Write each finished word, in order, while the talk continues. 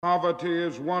Poverty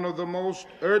is one of the most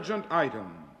urgent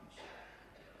items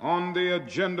on the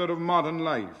agenda of modern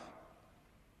life.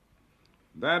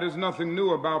 That is nothing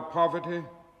new about poverty.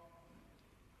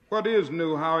 What is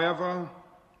new, however,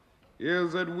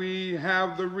 is that we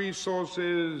have the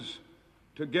resources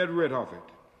to get rid of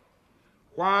it.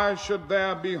 Why should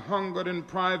there be hunger and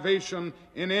privation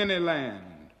in any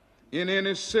land, in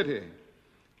any city,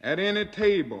 at any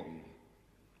table,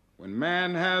 when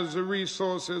man has the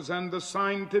resources and the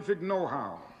scientific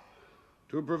know-how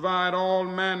to provide all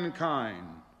mankind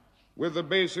with the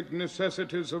basic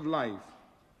necessities of life?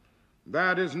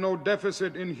 That is no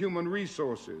deficit in human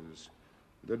resources.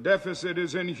 The deficit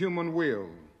is in human will.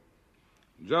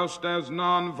 Just as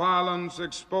nonviolence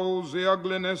exposes the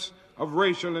ugliness of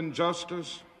racial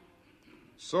injustice,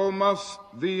 so must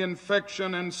the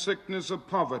infection and sickness of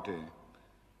poverty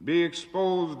be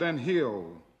exposed and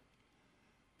healed.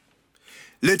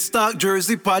 Let's Talk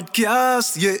Jersey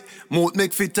podcast, yeah. Mouth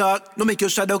make fi talk, no make your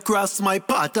shadow cross my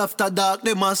path after dark.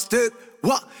 They must step,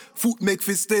 what? Foot make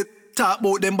fi step. Talk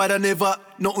about them but I never,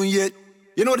 nothing yet.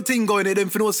 You know the thing going in them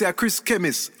for no say Chris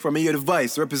Chemist from here the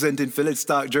Vice representing for Let's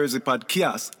Talk Jersey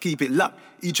podcast. Keep it locked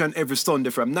each and every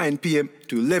Sunday from 9 p.m.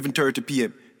 to 11:30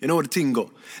 p.m. You know the thing go.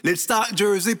 Let's Talk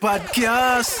Jersey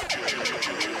podcast.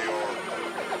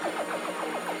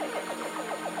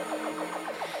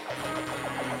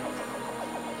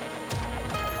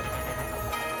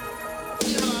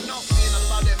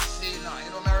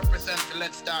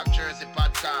 Let's Talk Jersey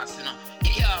podcast, you know.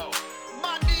 Yo,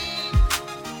 money.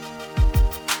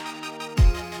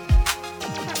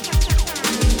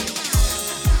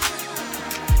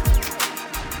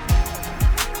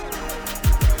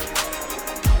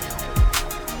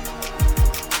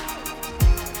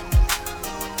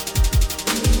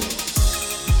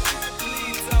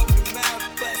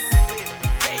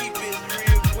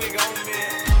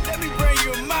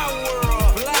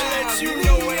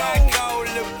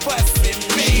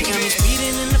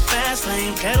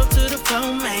 Pedal to the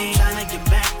floor, man. Tryna get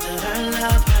back to her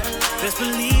love. Best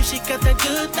believe she got that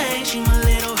good thing. She my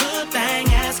little hood thing.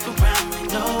 Ask around, they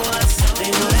know us. They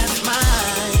know that's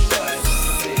mine. But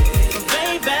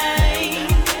baby,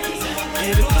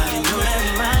 everybody know that's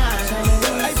mine.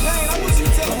 Hey, Payne, I want you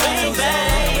to tell me baby.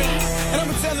 And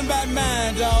I'ma tell him about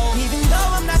mine, dawg. Even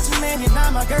though I'm not your man, you're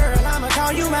not my girl, I'ma call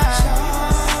you mine.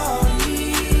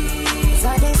 Cause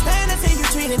I can't stand to see you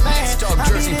treated bad. Let's Talk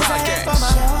Jersey podcast.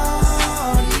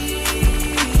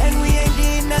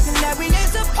 Nothing that we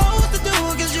ain't supposed to do,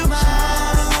 cause you mine.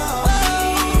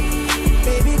 Whoa.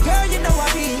 Baby girl, you know I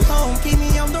be home. Keep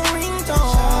me on the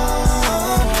ringtone.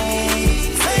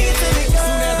 Sing it to me, girl.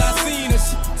 Soon as I seen her,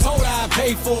 she told her I'd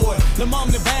pay for it. The mom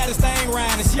the baddest thing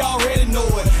round and she already know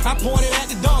it. I pointed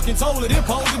at the dunk and told her this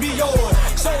supposed to be yours.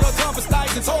 Showed her comfort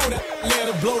stipes and told her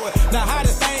let her blow it. The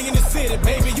hottest thing in the city,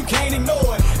 baby, you can't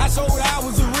ignore it. I showed her I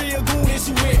was a real goon and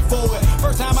she went for it.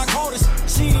 First time I caught her,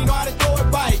 she didn't know how to throw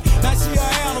it bite. Now she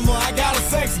an animal, I got a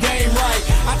sex game right.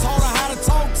 I taught her how to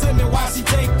talk to me while she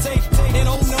take, and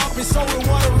open up and show her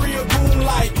what a real goon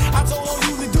like. I told her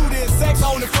you to do this sex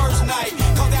on the first night.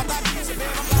 Cause after I get you,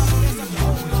 man, I'm out of this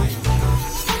whole life.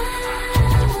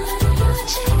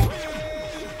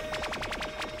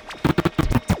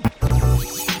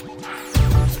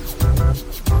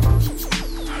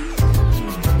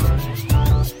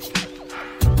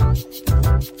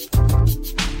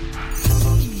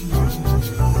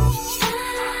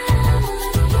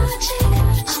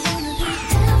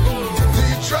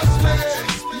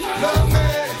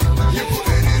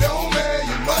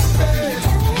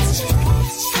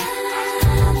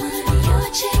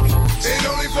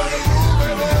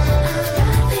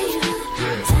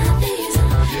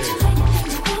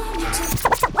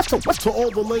 To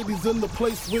all the ladies in the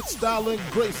place with style and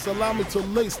grace, allow me to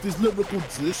lace these lyrical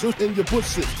dishes in your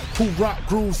bushes. Who rock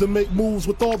grooves and make moves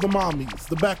with all the mommies.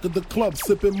 The back of the club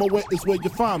sipping Moet is where you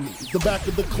find me. The back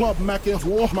of the club macking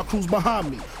war, my crew's behind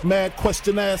me. Mad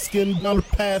question asking, I'm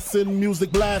passing,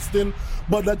 music blasting.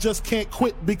 But I just can't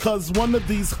quit because one of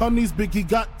these honeys Biggie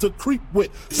got to creep with,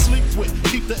 sleep with,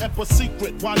 keep the ep a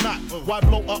secret. Why not? Why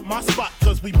blow up my spot?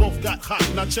 Cause we both got hot.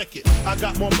 Now check it. I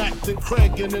got more Mac than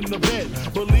Craig and in the bed.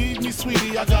 Believe me,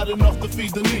 sweetie, I got enough to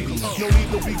feed the needy. No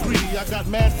need to be greedy. I got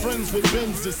mad friends with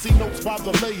Benzes. See notes by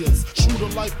the layers. Shooter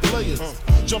like players.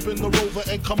 Jump in the Rover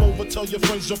and come over. Tell your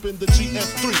friends jump in the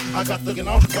GS3. I got the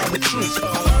out by the tree.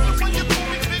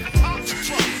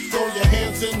 Throw your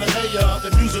hands in the air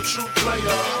if you's a true player.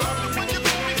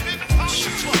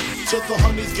 To the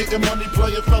honeys getting money,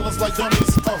 playing fellas like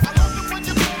dummies.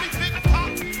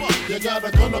 You got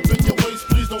a gun up in your waist,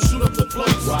 please don't shoot up the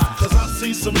place. Cause I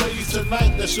see some ladies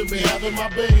tonight that should be having my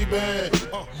baby,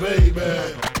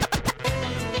 baby.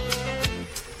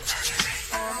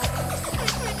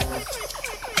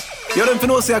 You don't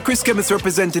know say Chris Chemist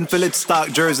representing for Let's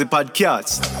Talk Jersey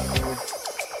podcast.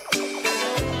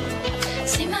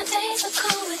 See, my days are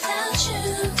cool without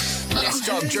you. Let's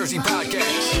Talk Jersey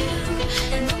podcast.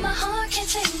 And though my heart can't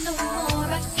take no more,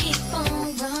 I keep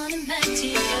on running back to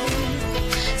you.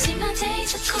 See, my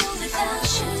days are cool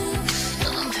without you.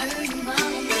 I'm hurting while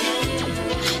I'm with you.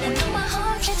 And though my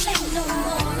heart can't take no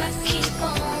more, I keep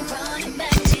on running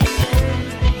back to you.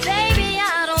 Baby,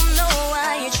 I don't know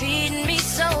why you're treating me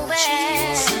so bad.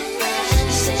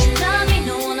 You said you love me,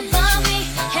 no one above me,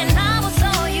 and I was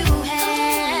all you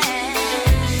had.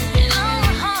 And all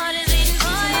my heart is beating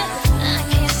for you, I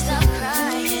can't stop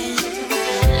crying.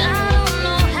 I don't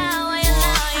know how I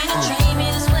allow you to treat me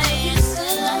this way, you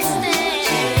still understand.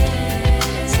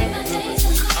 See, my days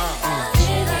are cold without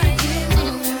you.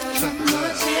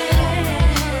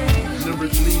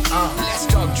 Lyrically, Let's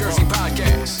Talk Jersey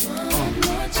podcast.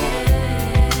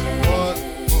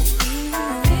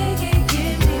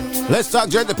 Let's Talk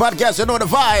Jersey podcast. You know the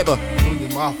vibe.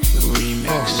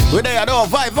 We're there, no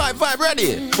vibe,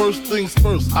 ready. First things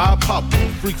first, I pop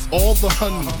freaks, all the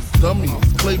honeys, dummies,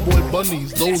 Playboy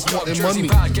bunnies, those wanting money.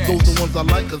 Those the ones I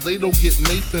like, cause they don't get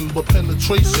Nathan but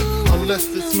penetration. Unless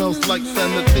it smells like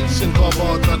sanitation.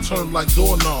 Garbage, I turn like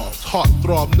doorknobs. Heart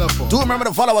throb never. Do remember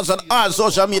to follow us on all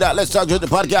social media. Let's Talk Jersey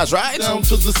podcast, right? Down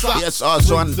to the side. Yes,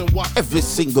 also on every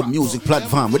single music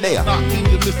platform. We're there.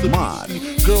 Man,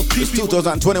 Girl, it's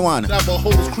 2021.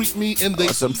 Navajos creep me and they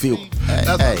Awesome feel. as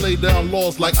I lay down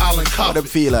laws like Island Cop. What it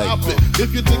feel like?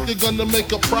 If you think they're gonna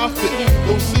make a profit,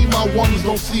 don't see my ones,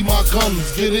 don't see my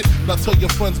guns. Get it? Now tell your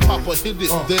friends, Papa hit it,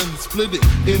 then split it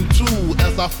in two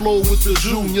as I flow with the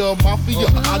Junior Mafia.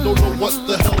 I don't know what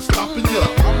the hell's stopping ya.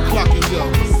 I'm clocking ya,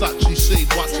 Versace shade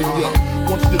watching ya.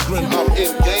 Once you grin, I'm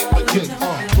in game again.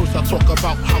 First I talk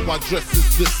about how I dress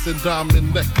is this and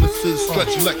diamond necklaces,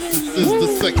 stretch Lexus is the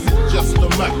sexy, just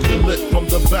immaculate. From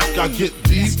the back I get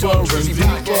deeper and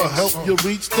deeper, help you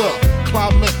reach the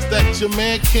climax that your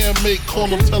man can't make. Call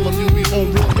him, tell him you be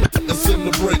home and send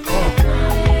the break.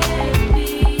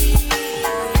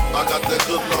 I got that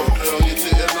good love, girl, you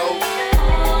didn't know.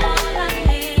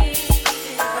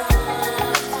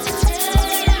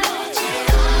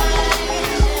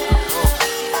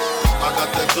 I got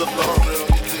that good love, girl,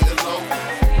 you didn't know.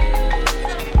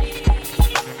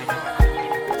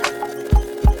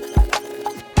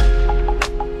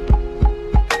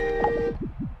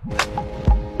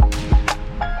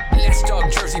 Let's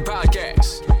Talk Jersey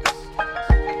podcast.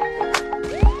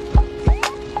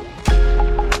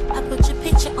 I put your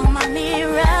picture on my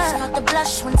mirror. Start to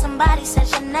blush when somebody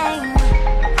says your name.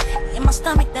 In my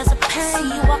stomach there's a pain.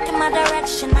 See you walk in my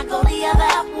direction, I go the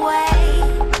other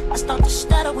way. I start to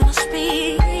stutter when I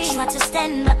speak. Try to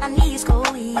stand but my knees go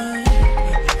weak.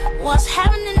 What's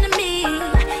happening to me?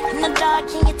 In the dark,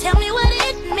 can you tell me what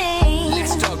it means?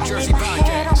 Let's Talk Jersey Lay my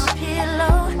head on my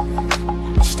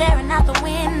pillow, staring out the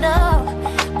window.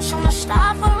 Wish on a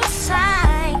star for a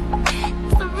sign.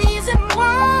 It's the reason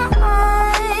why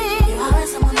you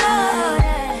always someone good.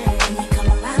 And you come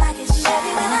around like it's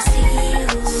shabby when I see you.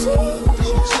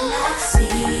 When I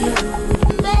see you,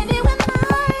 baby, when I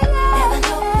never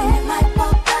know when you might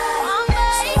walk by.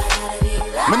 So I gotta be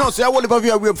right. Me know say I will live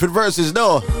here wait for the verses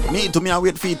though. Me to me and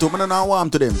wait for you to me don't warm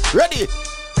to them. Ready?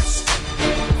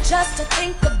 Just to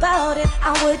think about it,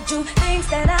 I would do things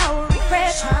that I would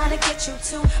regret. Trying to get you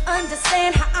to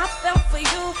understand how I felt for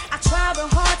you. I tried real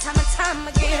hard time and time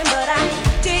again, but I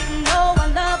didn't know our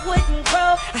love wouldn't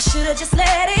grow. I should've just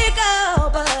let it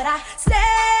go, but I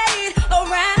stayed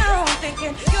around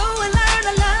thinking you would learn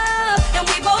to love. And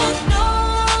we both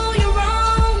know you're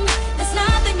wrong. There's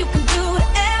nothing you can do to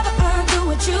ever undo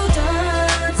what you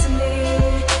done to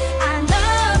me. I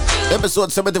loved you.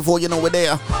 Episode 74, you know we're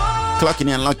there.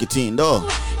 Clocking in Lucky Teen though.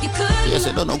 Yes,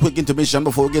 I don't know, quick intermission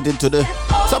before we get into the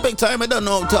topic time. I don't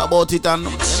know, talk about it and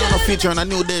featuring a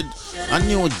new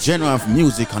genre of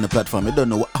music on the platform. I don't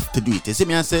know what I have to do it. You see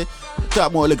me, I say,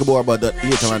 talk more a little more about that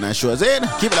later on the show. Then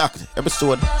keep it locked.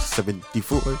 Episode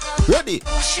 74. Ready?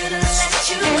 Should've let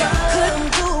you go.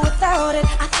 Couldn't do without it.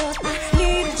 I thought I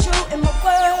needed you in my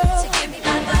world. To give me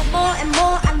more and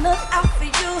more, I look out for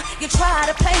you. You try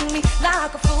to play me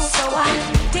like a fool, so I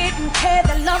didn't care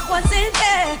that love wasn't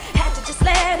there. Had to just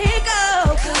let it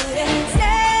go. Couldn't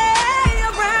stay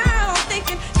around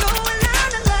thinking you would learn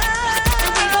to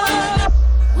love.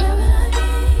 Where would I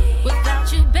be without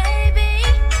you, baby?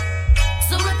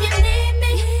 So if you need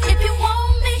me, if you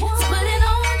want me, to put it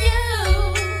on you.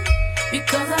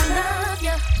 Because I love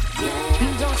you,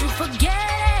 yeah. Don't you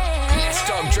forget. Let's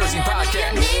Talk Jersey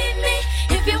podcast. If you need me,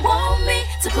 if you want me,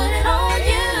 to put it on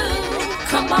you.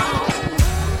 Come on.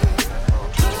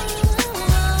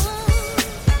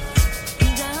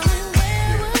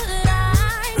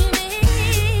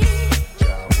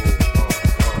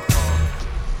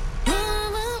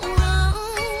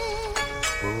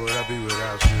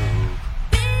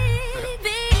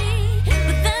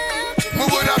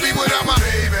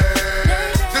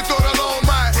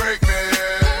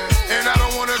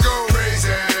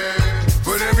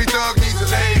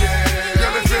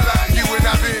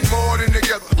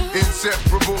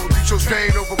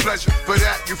 pain over pleasure. For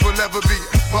that, you forever be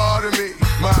a part of me.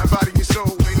 Mind, body, and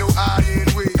soul, ain't no I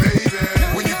in we, baby.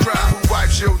 When you cry, who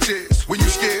wipes your tears? When you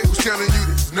scared, who's telling you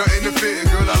this? Nothing to fear,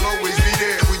 girl, I'll always be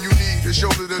there. When you need a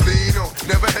shoulder to lean on,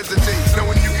 never hesitate,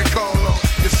 knowing you can call on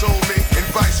your soulmate and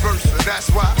vice versa.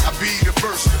 That's why I be the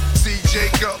first to see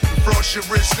Jacob, frost your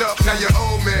wrist up. Now you're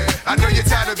old man, I know you're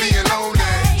tired of being lonely.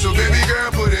 So baby girl,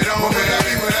 put it on, man. I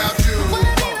be without you.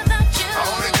 I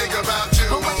only think about you.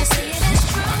 What you say is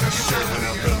true. I know you're turning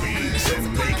up the beats and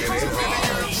making it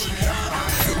hard.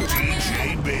 DJ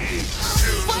Biggs.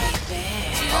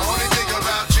 I only think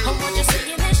about you. What you say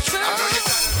is true. I know you're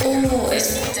tired of being lonely. Ooh,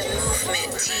 it's the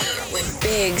movement team with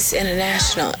Biggs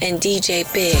International and DJ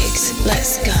Biggs.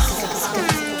 Let's go.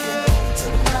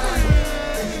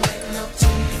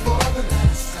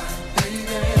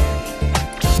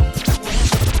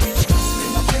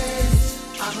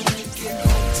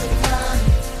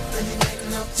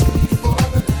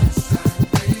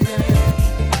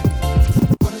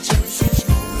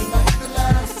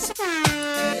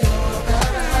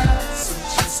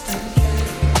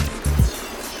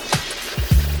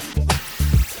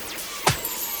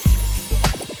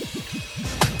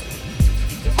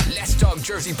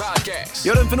 Jersey Podcast.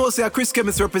 You don't know say Chris Kim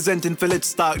is representing for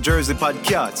Let's Talk Jersey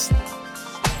Podcast.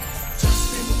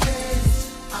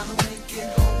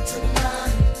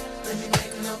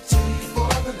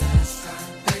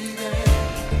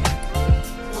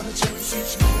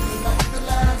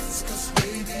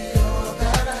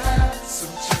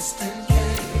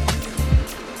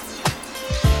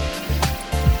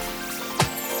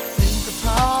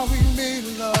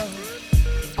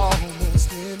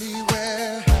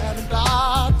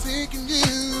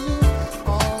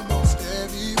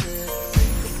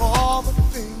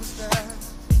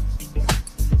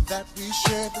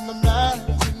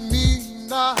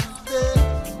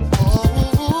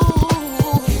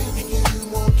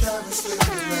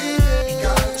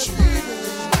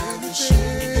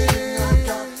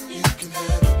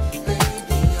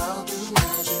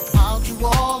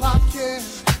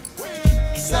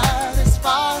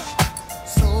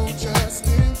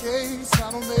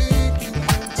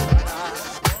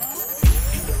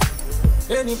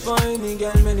 Any fine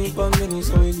girl, many fun, many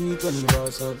so we do it when we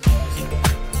boss up.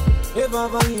 If I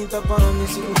ever hit up on me,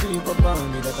 see you flip up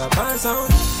on me, that I pass out.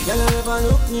 Girl, I never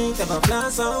look neat, ever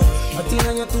flash out. I think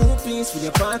on your two-piece with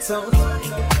your parts out.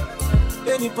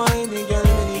 Any fine girl,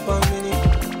 many fun, many.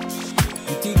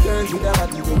 Pretty girls with a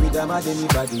body, go with a mad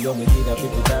anybody. You make it a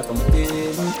people type from a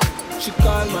thing. She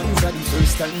call man, it's the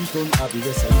first time don't have the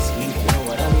rest of the sweet, you know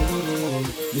what I mean?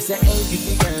 Me say, hey,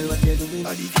 pretty girl, what you doing?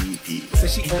 Body VP. Say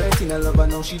she hurting, I love her,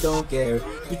 now she don't care.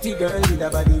 Pretty girl with a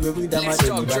body, with a mad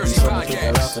anybody. So I take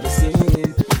her off for the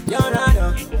scene. You're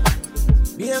right,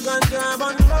 be a gun job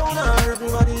on round her.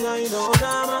 Everybody I know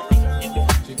drama.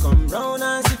 She come round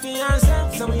and see for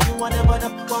herself. So we do whatever the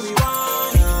fuck we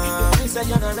want. Me said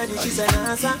you're not ready, she said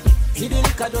answer. See the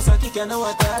liquor just a kick and now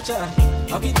I touch her.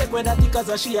 I be take with that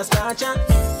because she a scratcher.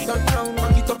 Turn round,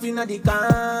 back it up in the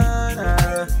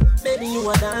corner. Baby, you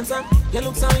a dancer. You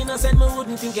look so innocent, me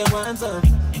wouldn't think you want her.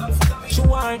 She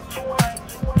want.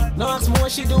 No ask more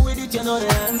she do with it, you know the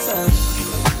answer.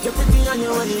 You're pretty and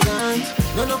you're elegant.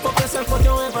 No, no, fuck yourself, but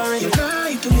you ever ready. You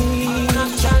lie to me.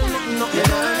 Natural, no, you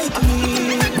lie to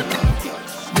me.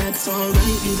 That's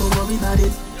alright, you don't worry about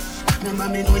it. Remember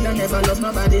me know you never love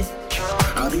nobody.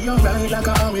 I'll be alright like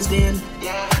I always did.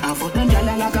 I fuck them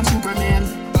gyal like I'm Superman.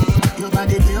 Your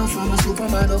body built from a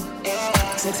supermodel.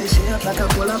 Sexy shape like a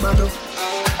cola bottle.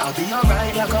 I'll be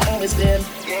alright like I always did.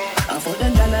 I fuck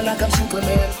them gyal like I'm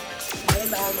Superman.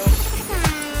 Well, I know.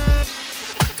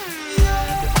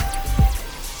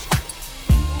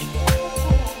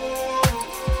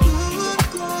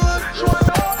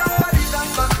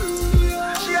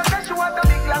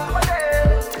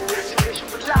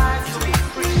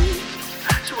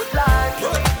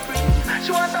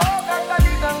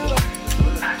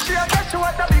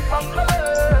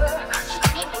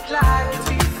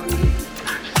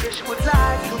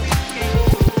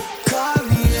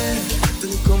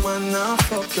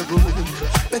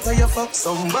 Better you fuck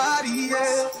somebody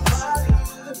else.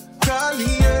 Call me,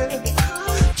 yeah.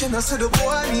 Can I say the boy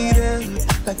I need it?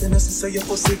 Like the nurse say your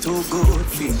pussy too good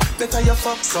feel. Better you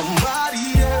fuck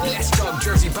somebody else. Let's Talk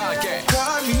Jersey Podcast.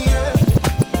 Call me, yeah.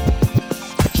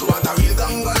 She want a real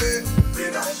gangale.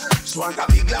 She want a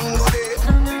big gangale.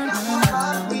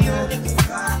 Call me, yeah.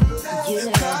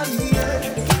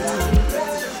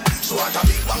 She want a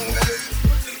big bangale.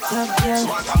 She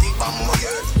want a big bangale,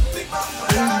 yeah.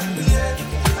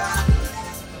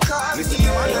 Listen,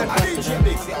 you want to DJ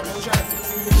Biggs,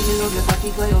 Me love your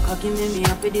cocky, cause your cocky make me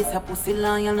happy. This a pussy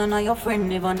lion, none of your friend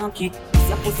never knock it.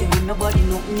 This a pussy with nobody,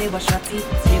 nothing never shot it.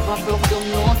 Never broke down,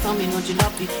 no, so me no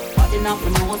jalopy. Body not for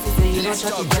no, so say you not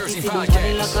chatty, chatty. See the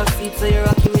body like a seat, so you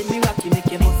rocky with me, rocky.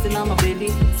 Make you bustin' on my belly,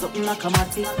 something like a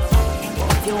matty.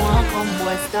 If you want come,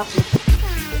 boy, stop it.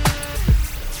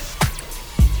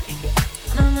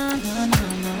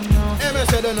 MS,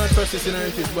 I don't know trust this in our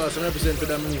office, boss. I represent for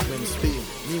the movement, Spain,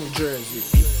 New Jersey.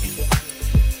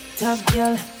 Top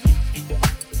girl.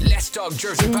 Let's Talk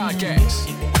Jersey Podcast.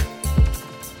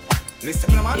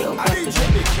 Listen, man. Me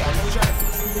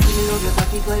love your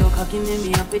cocky, cause your cocky make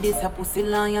me happy. This a pussy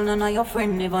lion, none of your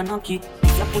friend never knock it.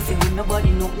 This a pussy with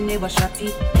nobody, nothing never shot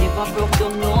it. Never broke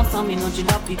down, no, so me no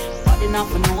jalopy. Body not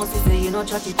for no, so say you no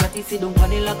chatty, chatty. See don't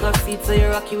body like a seat, so you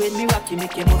rocky with me, rocky.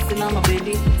 Make you bustin' on my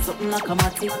belly, something like a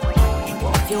matty.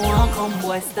 If you want come,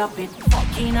 boy, stop it.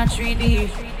 Fucking a 3D.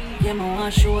 Yeah, me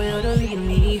want show you the real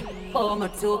me. Oh, me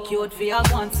too cute for your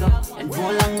answer. And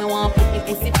how long me want put the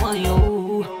pussy on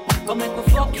you? Come make me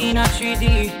fucking a 3D.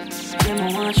 Yeah,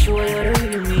 me want show you the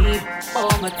real me.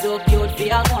 Oh, me too cute for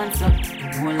your answer.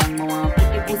 And how long me want put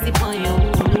the pussy on you?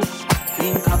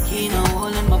 Same cocky in a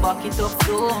hole and my back it up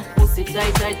so. Pussy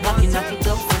tight, tight, back it, knock it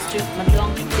up. So strip my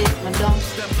down, take my down.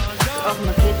 Up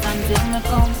my clit until me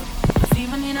come. Cause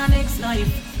even in our next life,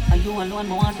 are you alone,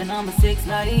 me want and I'm a sex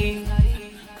life.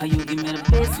 Cause you give me the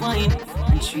best wine.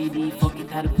 And 3D, fuck it,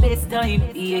 had the best time.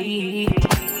 Yeah.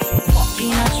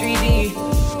 Fucking a 3D.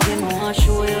 Then I wanna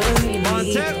show you the real me.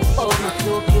 Oh, my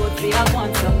so cute for your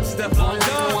answer. Step on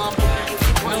down.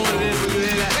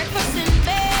 Breakfast in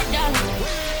bed, darling.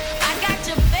 I got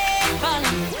your bed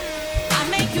calling. I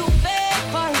make you bed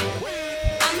calling.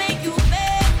 I make you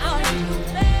bed calling.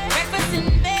 Breakfast in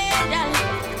bed, darling.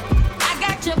 I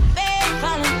got your bed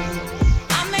calling.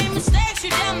 I made mistakes,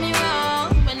 you done me wrong.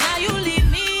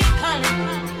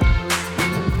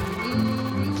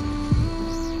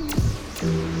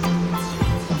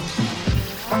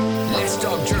 Let's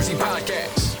Talk Jersey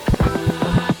Podcast.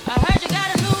 I heard you got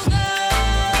a new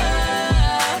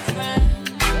girlfriend,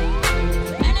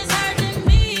 and it's hurting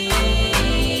me.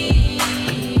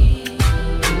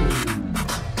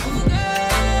 New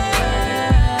girlfriend,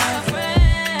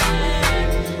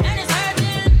 and it's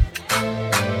hurting.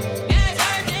 Yeah, it's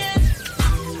hurting.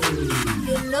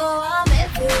 You know I'm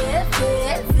happy,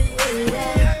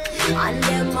 yeah. And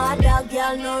them other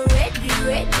girl no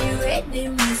ready,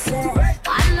 me say. I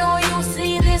know you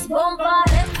see this bumper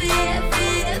heavy,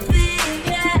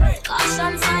 yeah.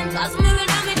 Caution sign, cause me will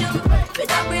do me do.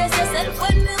 Better brace yourself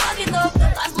when me walk it up.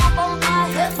 Cause my bumper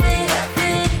heavy.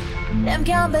 Them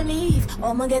can't believe,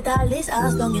 I'ma get all this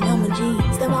ass down in my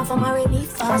jeans. Them off of my relief,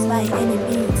 fast by any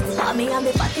means. Want me and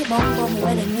the party bump for me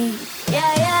where they need.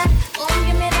 Yeah, come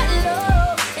give me that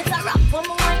love. It's a rap for me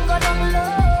when go down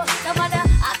low. No matter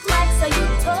act like so you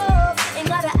tough. Ain't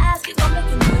gotta ask you, come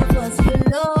looking new. Cause you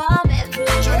know I'm happy,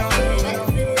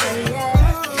 yeah.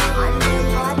 And them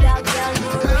other girl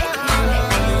no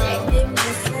ready, me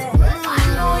say. I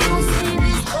know you see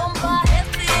this bumper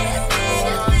heavy,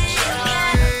 yeah.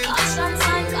 Caution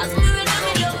sign, cause me will do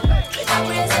me do. Better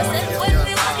brace yourself when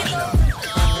we walk it up.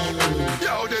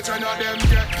 Yo, the turn of them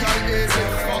get girl easy,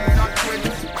 fuck that quick.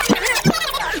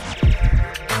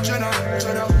 Jenna.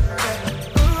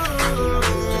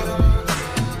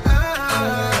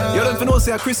 You don't know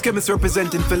say Chris Kim is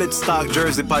representing for Let's Talk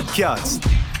Jersey Podcast.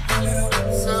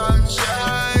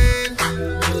 Sunshine.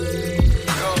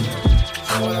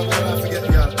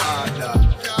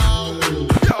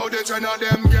 Yo, they turn of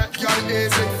them get girl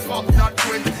easy, fuck that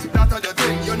quick. That's the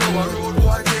thing, you know a road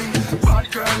boy thing. Bad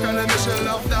girl telling me she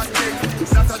love that thing.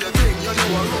 That's the thing, you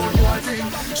know a road boy thing.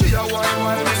 She a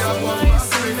wild in a bump and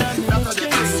swing. That's the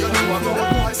thing, you know a road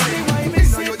boy thing. You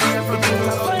know you hear from me,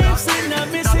 love that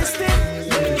thing.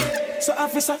 So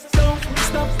officer, don't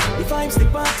stop. The vibes, the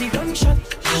party, don't shut.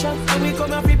 And we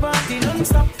come every party, don't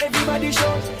stop. Everybody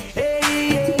shout,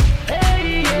 hey,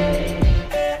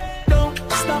 don't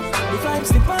stop. The vibes,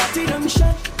 the party, don't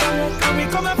shut. And we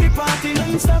come every party,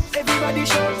 don't stop. Everybody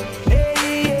shout, hey.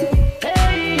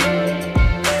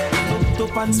 Two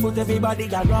pants foot, everybody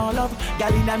got roll up.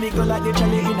 Gal in a middle like the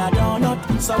jelly in a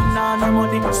donut. Some now no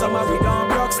money, some of it don't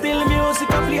rock. Still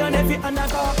music, I play on every and I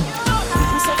go.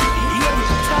 We say,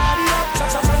 start it up,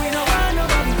 so we no want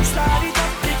nobody. Start it up,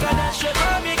 because that shit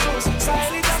will be close.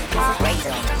 Style it up,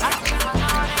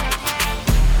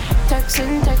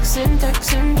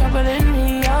 Texting, juggling me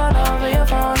all over your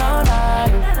phone all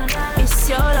night. It's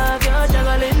your love, you're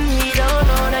juggling me, don't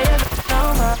know that you're no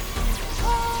more.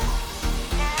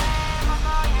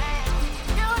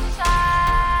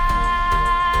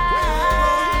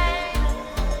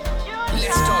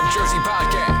 Let's Talk Jersey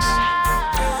Podcast.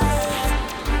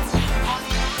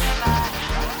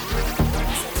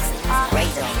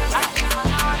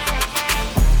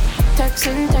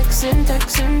 texting,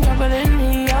 juggling.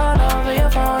 He all over your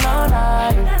phone all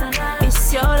night.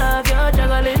 It's your love, you're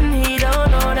juggling. He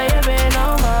don't know that you've been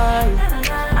on mine.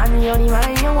 I'm the only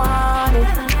man you wanted.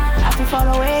 I can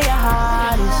follow where your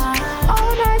heart is.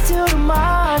 All night till the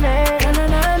morning.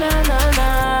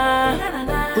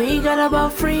 We got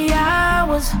about 3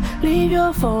 hours. Leave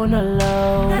your phone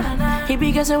alone. He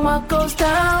be guessing what goes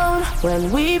down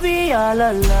when we be all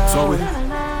alone. So we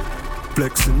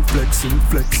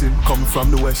flexing, come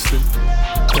from the western.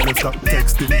 Tell him stop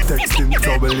texting,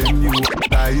 troubling you.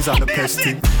 Eyes on the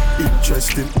pesting,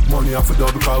 interesting. Money off a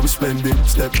double because we spending.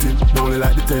 Stepped in, only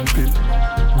like the 10 pin.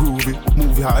 Groovy,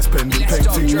 movie high spending.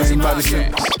 Painting name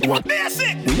Madison. One.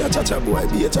 We a cha-cha boy,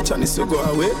 be a cha-cha needs to go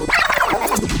away.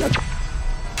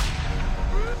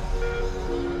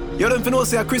 You don't know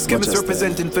say Chris Kim is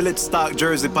representing for Let's Talk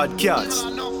Jersey Podcast.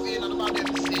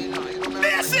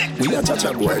 We a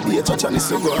cha-cha boy, be a cha-cha needs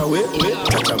to go away.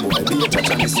 Cha-cha boy, be a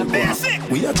cha-cha needs to go away.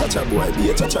 We a cha-cha boy,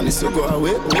 be a cha-cha needs to go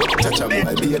away. Cha-cha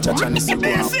boy, be a cha-cha needs to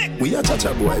go away. We a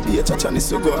cha-cha boy, be a cha-cha needs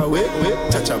to go away.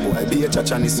 Cha-cha boy, be a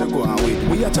cha-cha needs to go away.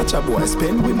 We a cha-cha boy,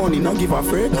 spend we money, not give a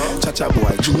friend. Cha-cha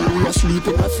boy, jewelry a sleep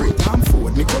in a freight. Tom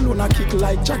Ford, me cologne a kick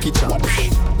like Jackie Chan.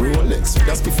 Rolex,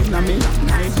 that's beefing a me.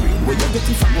 Night green, where you get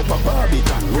it from up a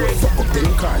Barbican. Roll fuck up 10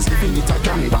 cars, giving it a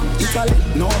gangbang. Italy,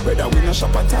 no brother, we no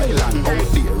shop at Thailand. Out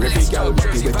there, every girl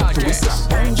body wet up to the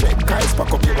slap. Uncheck, guys,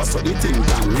 pack up your so the thing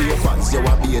down. Real fans, you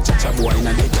a be a cha-cha boy in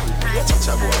a day gang. Be a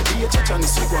cha-cha boy, be a cha-cha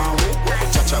needs to go away.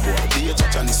 Cha-cha boy, be a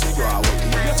cha-cha needs to go away.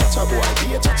 Be a cha-cha boy,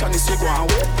 be a cha-cha needs to go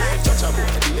away. Cha-cha boy,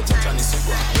 be a cha-cha needs to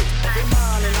go away. Every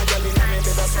man in a girl in a me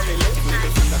bed, that's how me live. Me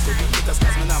the thing that to be haters,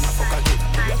 cause me nah ma fuck again.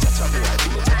 Be a cha-cha boy, be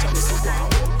a cha-cha needs to go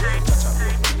away. Cha-cha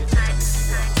boy, be a cha-cha needs to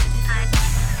go away.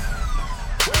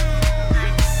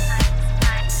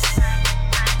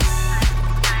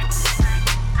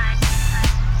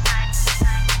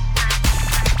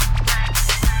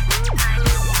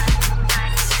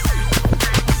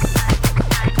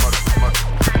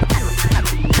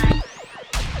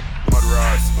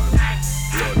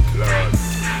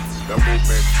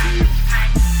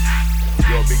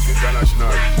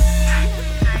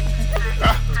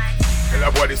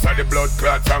 This are the blood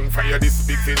clot song for you, this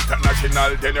big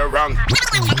international, then you're wrong.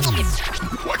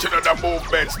 Watching other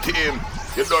movements team,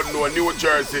 you don't know New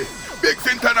Jersey. Bigs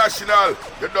International,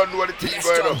 you don't know the thing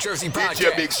going on.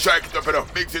 DJ Big strike it up, you know.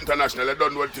 Bigs International, you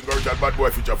don't know the thing going on. Bad boy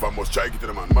feature for most strike it to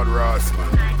the man. Mad Ross, man.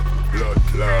 Blood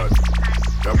clot.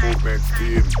 The movements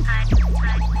team.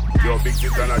 Yo, Bigs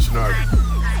International.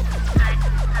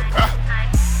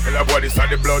 Tell boy, this are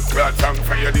the blood clot song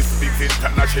for you, this Bigs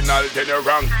International, then you're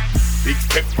wrong. Big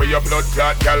step for your blood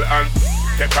clot, girl, and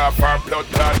take off our blood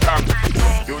clot tongue.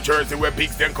 New Jersey, where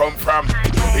pigs then come from.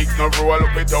 Pigs no roll up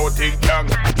without think young.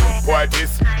 Boy,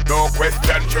 this, no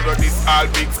question, sugar, this all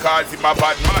pigs cause him a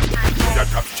bad man. The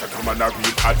top shot, man, a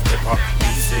real hot pepper.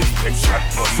 This is take shot,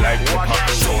 run like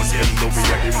pepper. Show them no we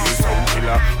are the real sound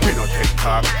killer. We no take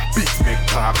talk, pigs make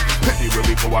talk. Anywhere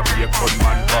we go up here,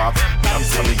 gunman park. I'm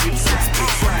telling you, six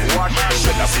pigs running. When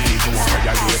I believe you, I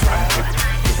lay and tip.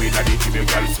 We not the female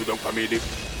girl, so don't come in it.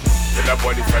 Tell the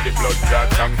body for the blood clot,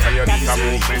 tongue for your dick and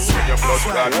movements when your blood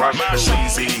clot run through.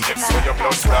 See, hips when your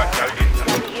blood clot, girl,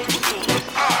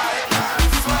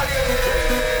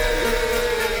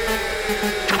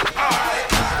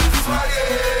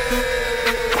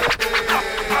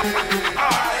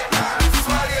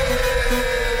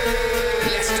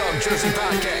 Let's Talk Jersey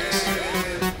Podcast.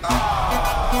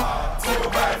 So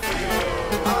bad for you.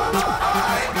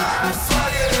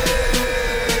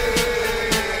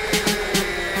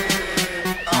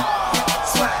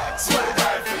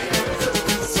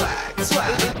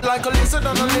 Like a lizard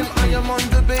on a limb, I am on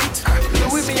the beat.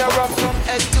 With me, I rap from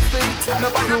head to feet.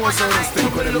 Nobody knows how to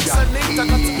stick with looks and neat.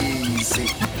 Easy.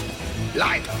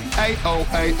 Like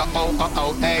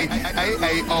A-O-A-O-O-O-A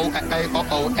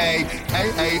A-A-O-A-O-O-A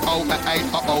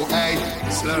A-A-O-A-O-O-A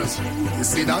Slurs, you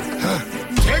see that?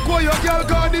 Take what your girl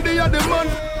got in the other man.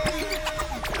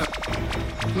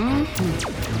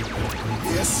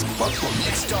 Yes, but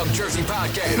Let's Talk Jersey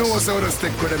Podcast. you know what's how to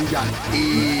stick with them, girl?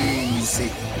 Easy.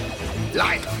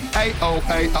 Like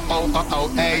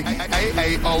A-O-A-O-O-O-A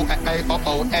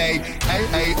A-A-O-A-O-O-A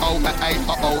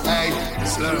A-A-O-A-O-O-A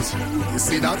Slurs, you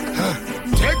see that?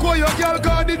 Take what your girl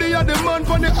got in the other man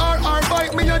from the RR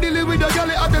bike. Me a deal with a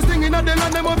girl at the singing at the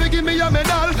land. Them over give me a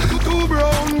medal. Two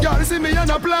brown girls see me on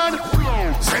a plan.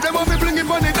 Say them over bling it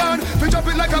from the down. We drop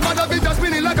it like a mother, we just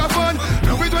spin it like a fan.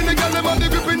 Love it when the girl them on the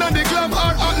gripping and the glam.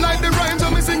 RR like the rhymes.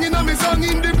 So me singing on me song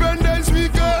Independence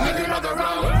Week. Be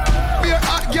a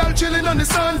hot girl chilling on the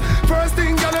sun. First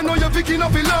thing, girl, I know you're picking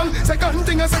up it long. Second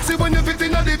thing, I sexy when you're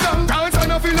fitting on the tongue. Dance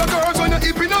and I feel a girls when you're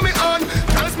hipping on me on.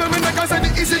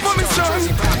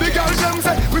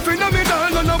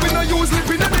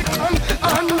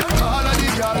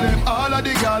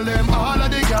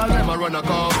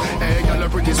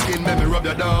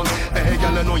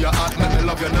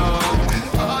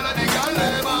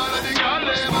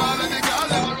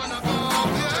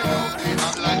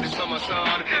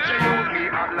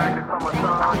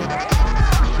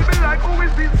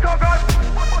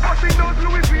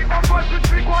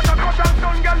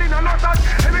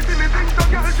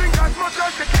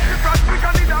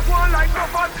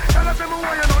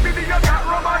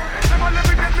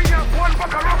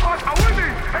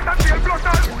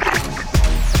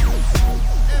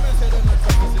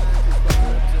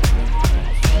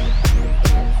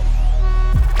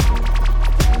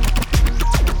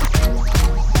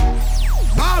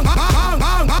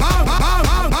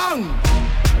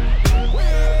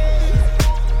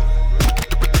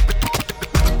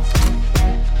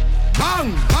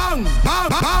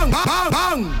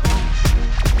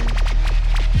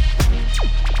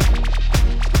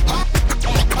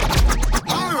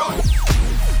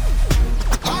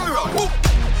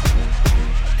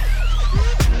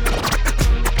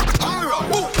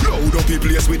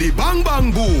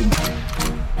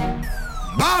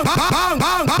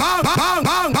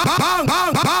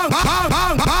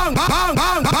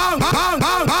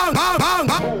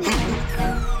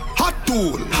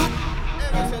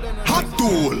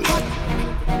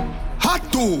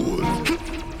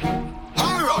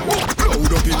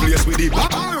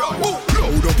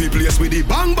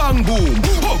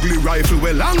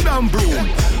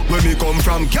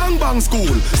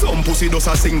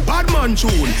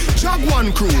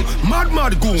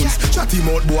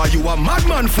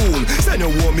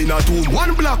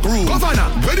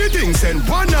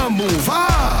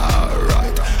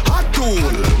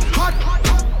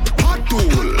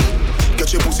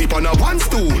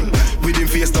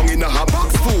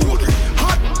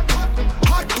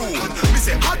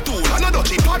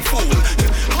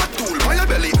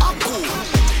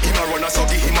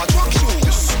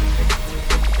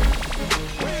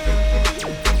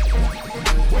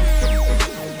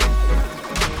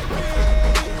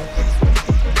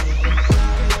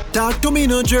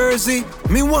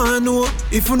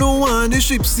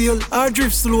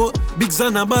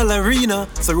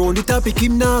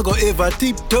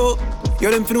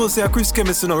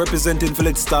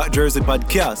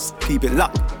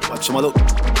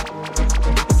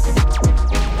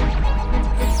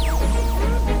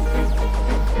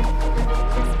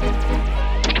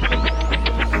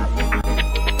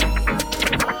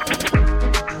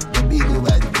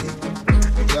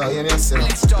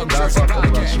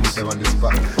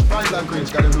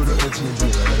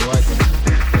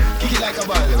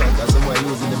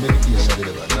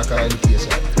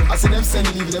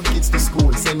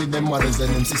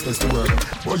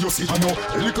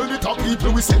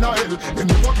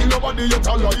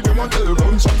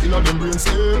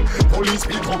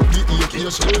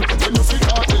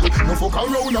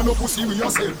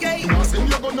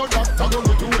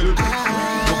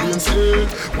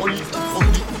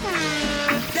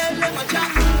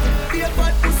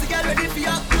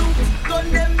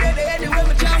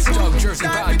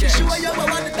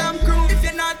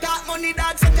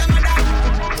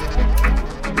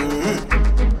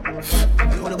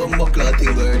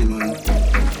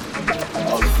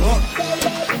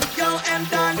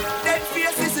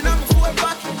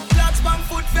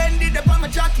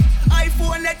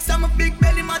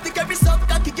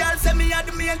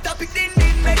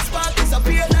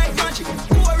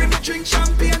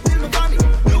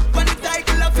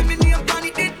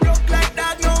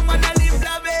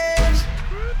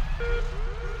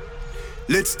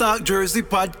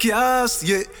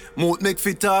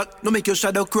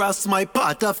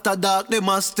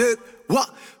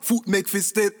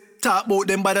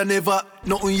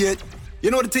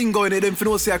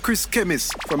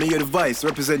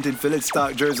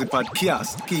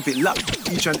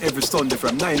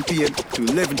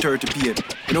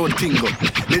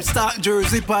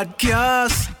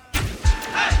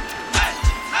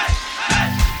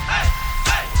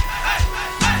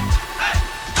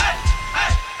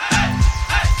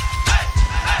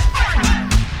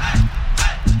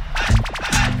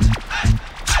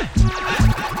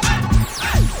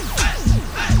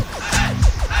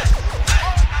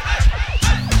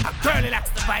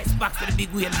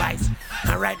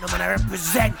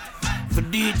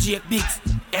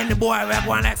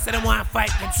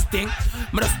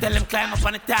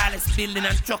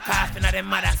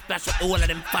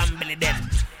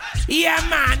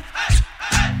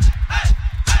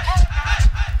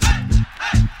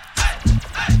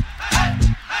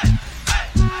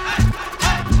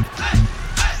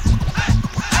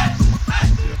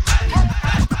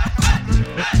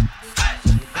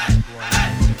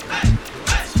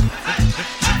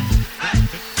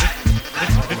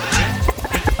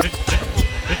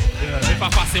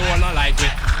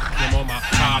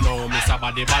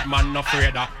 body, bad man no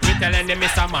afraid of. We telling them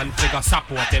Mr. Man figure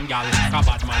support him gal. Cause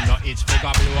bad man no itch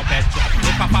figure blow up head job.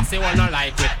 If a passy one no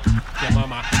like it, your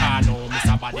mama can't know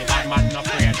Mr. Body, bad man no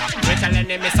afraid of. We telling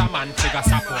them Mr. Man figure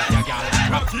support your gal.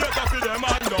 Theater for them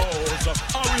and those,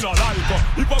 and we no like.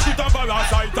 Hypocrite and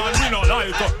parasite and we no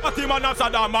like. A team and a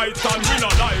sodomite and we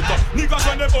no like. Niggas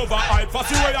when they overhype,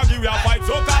 fussy way I give you a fight.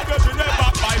 So can't get in the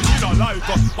backbite, we no like.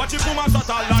 Watch it from a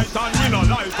satellite and we no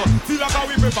like. Feel like a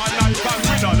we prefer night and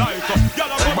we no like. Y'all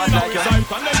come in our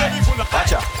sight and then they full of.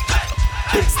 Watch out.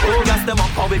 Pigs, oh gas them up,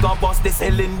 how we gon' bust the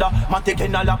cylinder. Man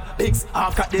taking a lap, pigs,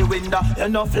 half cut the window. You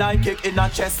no fly kick in a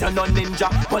chest, you no ninja.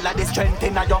 Pull out the strength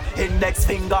in your index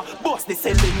finger. Bust the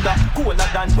cylinder, cooler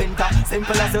than winter.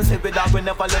 Simple as you say with that, we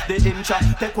never left the inch.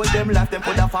 Take with them life, them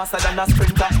put a faster than a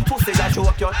sprinter. Pussy that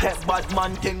joke your test, bad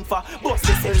man king for. Bust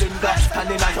the cylinder,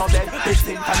 standing on your bed. Pigs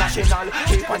international,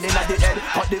 keep on in at the head.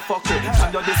 Cut the fuck it,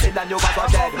 and you're the sin and you got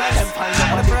dead. Empire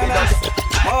nobody without.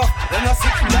 Oh, when you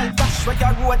sit down, dash with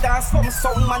your road and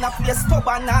some man a play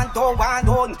stubborn and don't want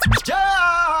on.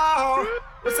 Joe!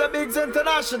 It's a Bigs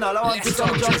International. I want to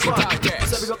come jump on.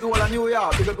 It's a big up the whole of New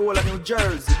York, big up the whole of New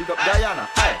Jersey, big up Guyana.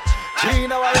 Hey,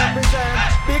 Gina I represent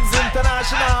Bigs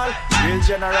International. Real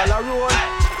General a roll.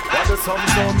 What do some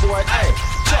sound boy? Hey,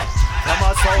 chuck. Come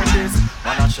on, sound this.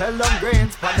 Man a shell them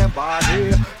grains pan them body.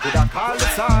 With a call the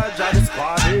sarge and the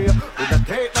squaddy. With a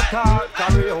take the car,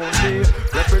 carry only.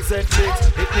 Represent Bigs,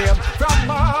 hit name from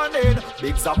morning.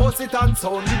 Bigs a bust it and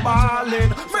sound the ballin'.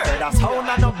 Murder sound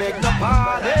and no beg no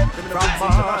pardon. From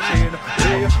morning,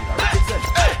 hey,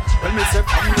 when me say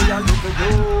family and little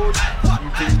dude,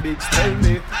 one thing Bigs tell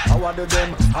me, how I do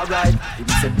them, alright. If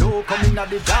me say no, come in at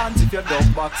the dance if you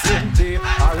don't box empty.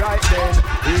 Alright then,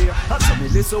 hey, that's how me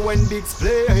listen when Bigs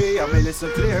play, hey, I me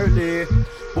listen clearly.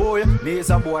 Boy, me is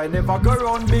a boy, never go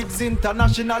round Bigs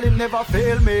International, it never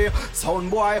fail me. Sound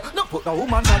boy, no put no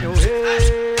woman on your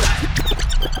head.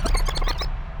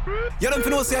 You don't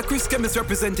know say Chris Kem is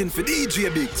representing for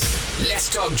DJ Biggs. Let's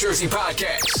Talk Jersey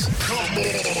Podcast. Come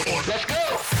on, let's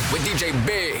go. With DJ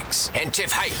Biggs and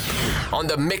Tiff Hype on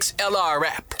the Mix LR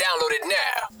app. Download it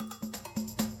now.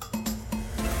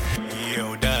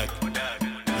 Yo, dog.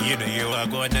 You know you are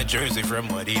going to Jersey from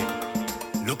what here.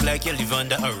 Look like you live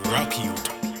under a rock, youth.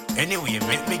 Anyway,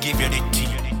 make me give you the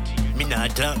tea. Me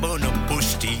not talk about no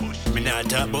bush tea. Me not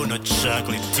talk about no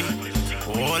chocolate tea.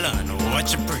 Hold on,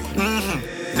 watch your breathe.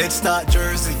 Let's start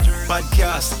Jersey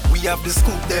podcast. We have the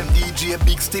scoop, them DJ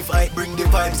Big Stiff Hype bring the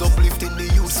vibes, uplifting the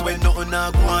youths when nothing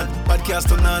a go on.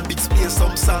 Podcast on big space,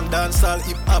 some song, dancehall,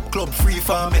 hip hop club, free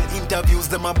farm and interviews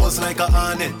them a buzz like a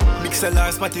hornet.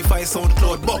 MixLR, Spotify,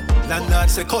 SoundCloud, but landlord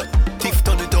say cut. Tiff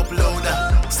turn it up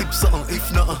louder. Sip something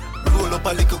if not, roll up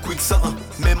a little quick something.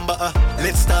 Remember,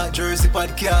 let's start Jersey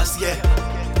podcast, yeah.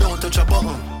 Don't touch a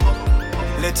button.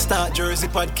 Let's start Jersey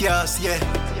podcast, yeah.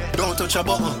 Don't touch a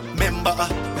button. Remember,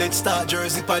 let's start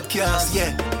Jersey podcast,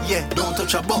 yeah, yeah. Don't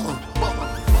touch a button.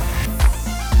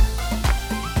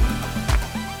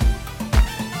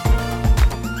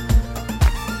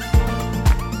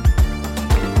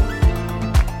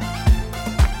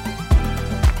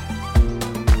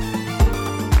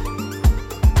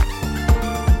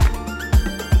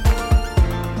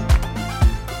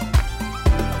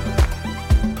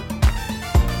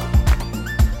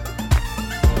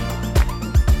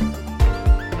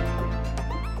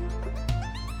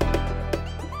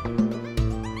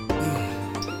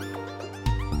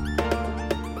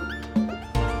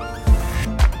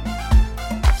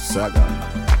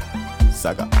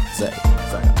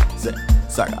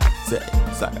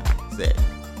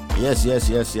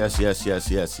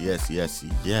 Say.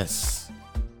 Yes.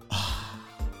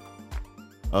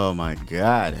 Oh my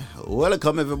God.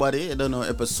 Welcome everybody. You don't know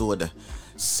episode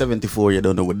 74. You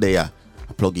don't know what they are.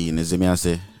 I plug in. Is it me I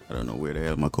say? I don't know where the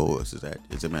hell my co-host is at.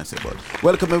 Is it me I say? But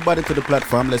welcome everybody to the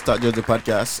platform. Let's start Jersey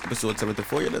Podcast. Episode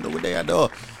 74. You don't know what they are though.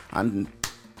 And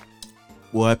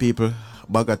boy people,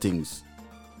 bag of things.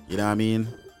 You know what I mean?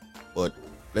 But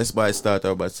let's start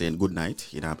out by saying good night,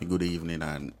 you know what I mean, good evening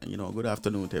and, you know, good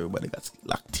afternoon to everybody that's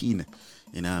locked in,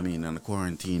 you know what I mean, and the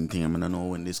quarantine thing. I mean, I don't know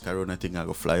when this corona thing I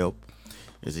go fly up.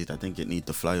 Is it? I think it need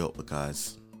to fly up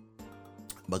because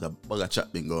bag of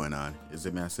chat been going on. You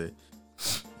see me, I say?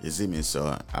 You see me?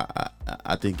 So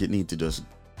I think it need to just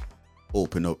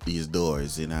open up these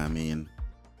doors, you know what I mean?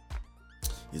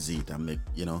 Is it? And make,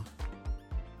 you know,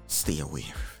 stay away.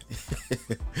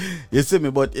 You see me,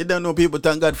 but you don't know people,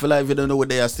 thank God for life, you don't know what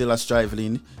they are still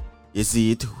struggling. You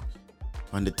see it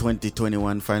on the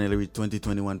 2021, finally with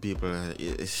 2021 people.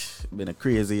 It's been a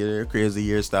crazy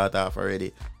year start off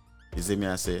already. You see me,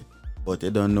 I say, but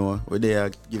you don't know what they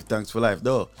are give thanks for life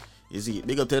though. You see,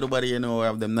 big up to everybody, you know,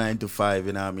 have them 9 to 5,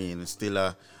 you know what I mean? Still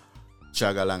a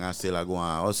chug along and still a go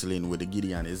on hustling with the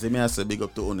Gideon. You see me, I say big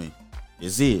up to Uni. You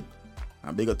see it?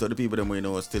 And big up to the people that you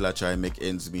know still a try and make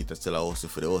ends meet and still a hustle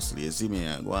for the hustle. You see me?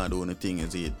 Go on doing the thing, you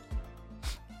see it?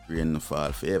 Rain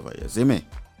fall forever, you see me?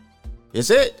 You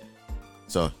see it?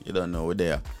 So you don't know we're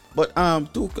there. But a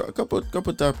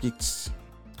couple topics.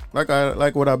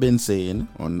 Like what I've been saying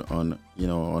on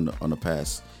the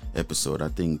past episode, I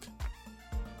think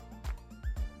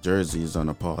Jersey is on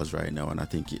a pause right now, and I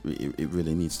think it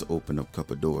really needs to open up a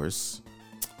couple doors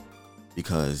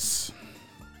because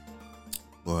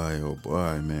boy, oh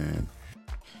boy, man.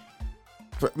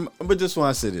 But just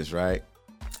want to say this, right?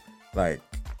 Like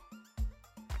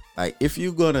if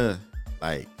you're gonna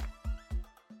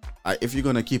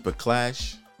keep a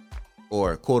clash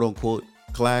or quote unquote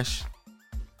clash,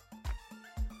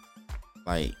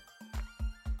 like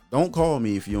don't call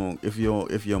me if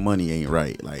your money ain't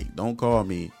right. Like don't call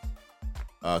me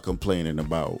complaining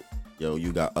about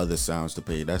you got other sounds to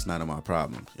pay. That's none of my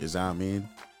problem. Is that what I mean?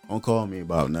 Don't call me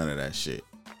about none of that shit.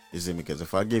 Is it because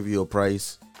if I give you a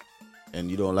price and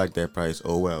you don't like that price,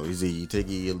 oh well, is it you take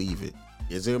it, you leave it.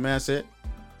 Is it what I said?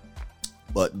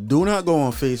 But do not go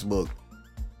on Facebook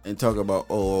and talk about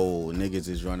niggas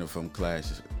is running from clash.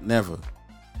 Never.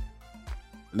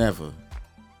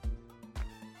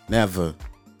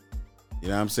 You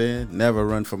know what I'm saying? Never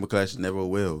run from a clash. Never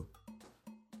will.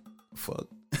 Fuck.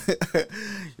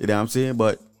 You know what I'm saying?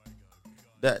 But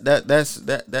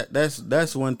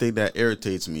that's one thing that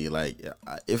irritates me. Like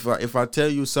if I tell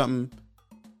you something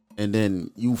and then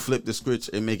you flip the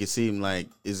script and make it seem like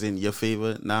it's in your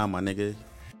favor, nah, my nigga,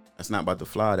 that's not about to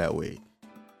fly that way.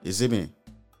 You see me?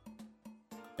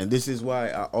 And this is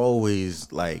why I'm always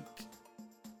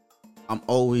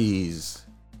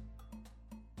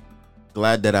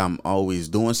glad that I'm always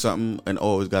doing something and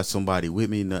always got somebody with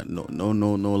me.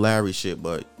 No Larry shit,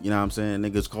 but you know what I'm saying?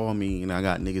 Niggas call me and I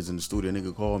got niggas in the studio.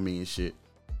 Nigga call me and shit.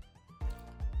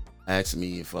 Ask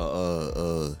me if I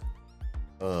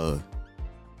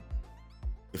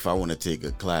want to take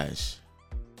a clash.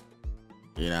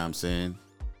 You know what I'm saying?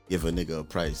 Give a nigga a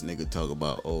price. Nigga talk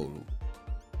about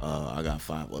I got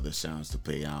 5 other sounds to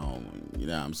pay. I don't, you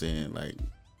know what I'm saying? Like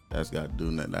that's got to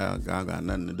do nothing. That got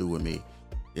nothing to do with me.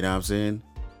 You know what I'm saying?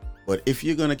 But if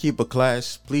you're gonna keep a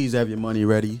clash, please have your money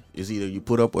ready. It's either you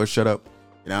put up or shut up.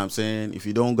 You know what I'm saying? If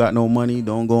you don't got no money,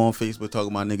 don't go on Facebook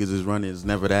talking about niggas is running. It's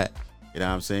never that. You know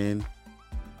what I'm saying?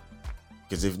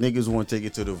 Because if niggas want to take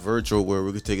it to the virtual world,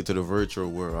 we could take it to the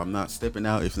virtual world. I'm not stepping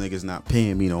out if niggas not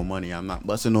paying me no money. I'm not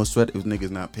busting no sweat if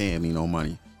niggas not paying me no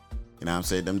money. You know what I'm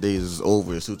saying? Them days is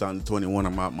over. It's 2021.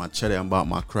 I'm out my cheddar. I'm about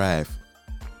my craft.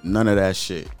 None of that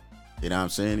shit. You know what I'm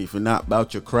saying? If you're not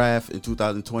about your craft in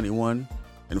 2021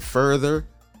 and further,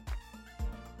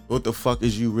 what the fuck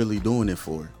is you really doing it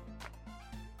for?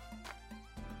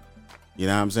 You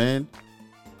know what I'm saying?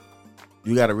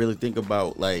 You got to really think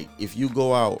about, like, if you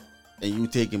go out and you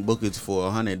taking bookings for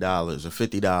 $100 or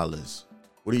 $50,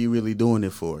 what are you really doing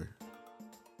it for?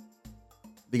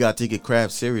 You got to take your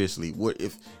craft seriously. What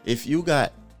if you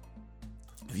got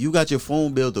your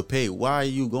phone bill to pay, why are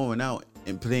you going out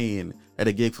and playing at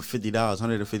a gig for $50,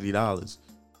 $150,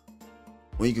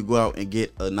 when you could go out and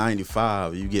get a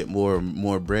 95? You get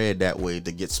more bread that way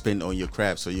to get spent on your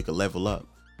craft so you can level up.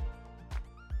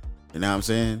 You know what I'm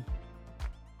saying?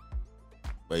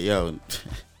 But yo,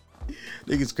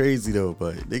 niggas crazy though.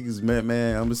 But niggas,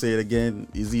 man, I'm gonna say it again.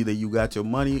 It's either you got your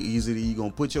money, either you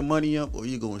gonna put your money up or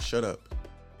you gonna shut up.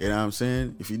 You know what I'm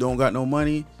saying? If you don't got no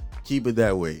money, keep it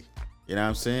that way. You know what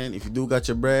I'm saying? If you do got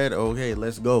your bread, okay,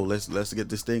 let's go. Let's get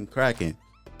this thing cracking.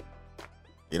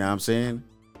 You know what I'm saying?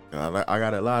 I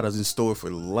got a lot in store for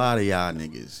a lot of y'all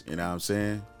niggas. You know what I'm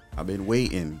saying? I've been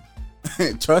waiting.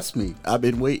 Trust me, I've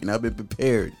been waiting. I've been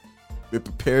prepared. Been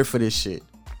prepared for this shit.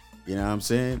 You know what I'm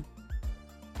saying?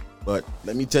 But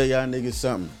let me tell y'all niggas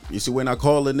something. You see, when I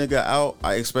call a nigga out,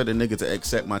 I expect a nigga to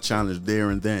accept my challenge there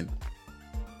and then.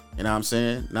 You know what I'm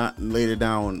saying? Not later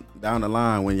down the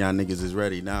line when y'all niggas is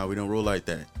ready. Nah, we don't roll like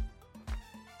that.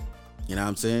 You know what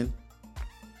I'm saying?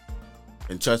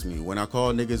 And trust me, when I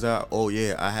call niggas out, oh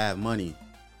yeah, I have money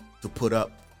to put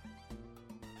up.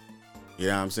 You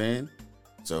know what I'm saying?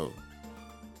 So,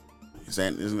 it's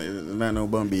not no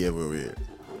Bumby over here.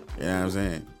 You know what I'm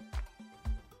saying?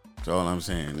 That's all I'm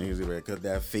saying. Niggas better cut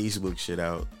that Facebook shit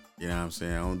out. You know what I'm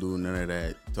saying? I don't do none of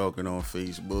that talking on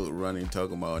Facebook, running,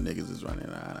 talking about niggas is running.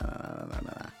 Nah.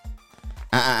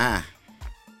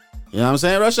 You know what I'm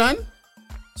saying, Russian?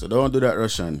 So don't do that,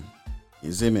 Russian.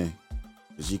 You see me?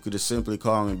 Because you could just simply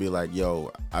call me and be like,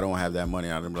 yo, I don't have that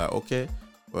money. I'd be like, okay,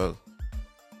 well,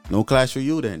 no clash for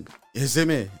you then. You see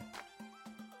me?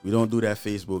 We don't do that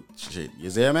Facebook shit. You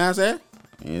see what I say?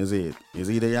 Is it? Is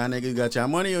either y'all niggas got your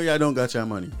money or y'all don't got your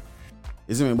money.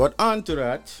 You see me? But on to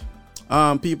that,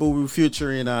 people will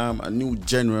featuring a new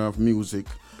genre of music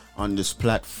on this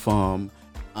platform.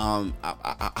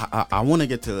 I want to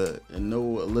get to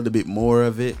know a little bit more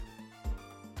of it.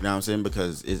 You know what I'm saying?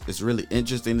 Because it's really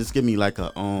interesting. It's giving me like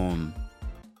a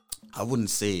I wouldn't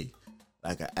say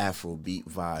like an Afrobeat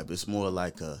vibe. It's more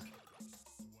like a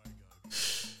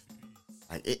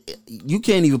you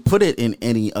can't even put it in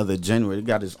any other genre. It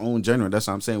got its own genre. That's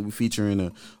what I'm saying. We're featuring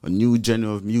a new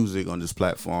genre of music on this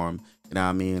platform. You know what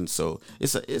I mean? So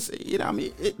it's you know what I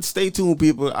mean. Stay tuned,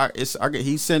 people.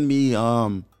 He sent me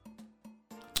a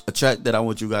track that I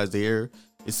want you guys to hear.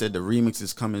 It said the remix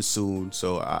is coming soon.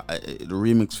 So the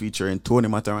remix featuring Tony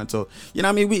Mataranto. You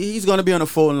know what I mean? He's gonna be on the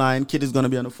phone line. Kid is gonna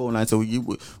be on the phone line. So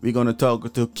we're gonna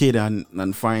talk to Kid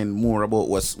and find more about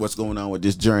what's going on with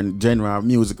this genre of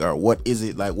music, or what is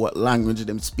it like, what language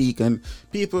them speak, and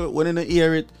people when they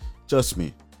hear it, trust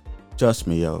me,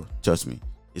 yo, trust me.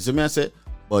 You see me I said?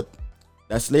 But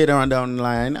that's later on down the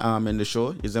line in the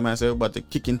show. You see me I said? But to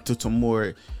kick into some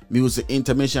more music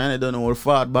intermission. I don't know how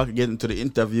far back, get into the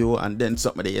interview, and then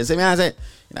something there. You see me I say? You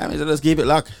know what I mean? So let's give it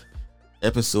luck.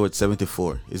 Episode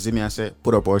 74. You see me I say?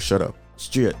 Put up or shut up.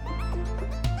 Straight.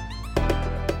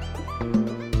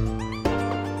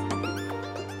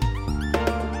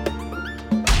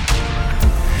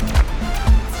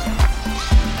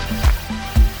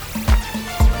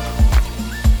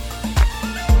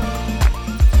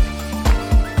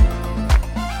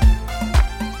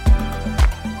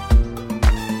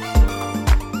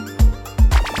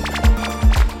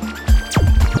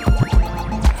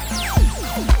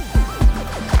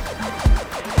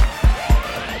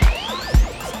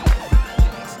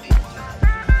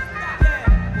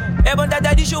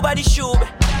 Body shoe.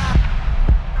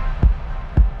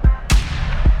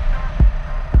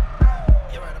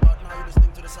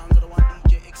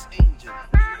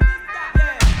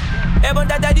 Ebon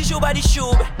dada di shoe body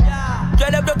shoe.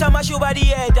 Twelve doctor ma shoe body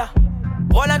head.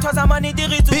 Roland was a man in the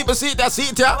retu. People see that, see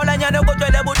it, yeah. Roland ya no go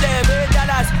twelve but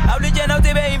Dallas. How the out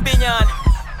the be in Pinyan.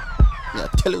 Yeah,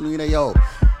 telling you, yo,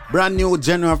 brand new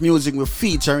genre of music we're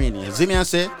featuring. You see me I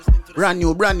say? Brand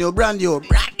new.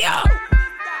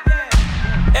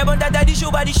 Ebon dada di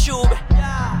shoe body shoe.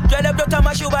 Twelve doctor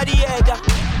ma shoe body head.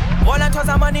 Roland was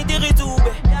a man in the retu.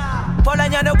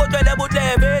 Roland ya no go twelve but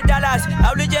Dallas.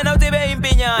 How the out the be in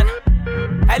Pinyan.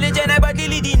 Elle est gênée pas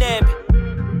qu'il dit neb.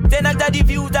 T'es n'a pas dit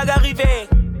view t'as arrivé.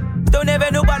 Don't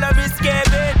ever know pas la risque.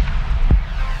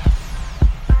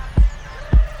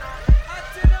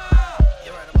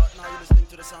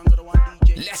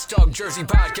 Let's Talk Jersey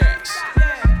Podcast.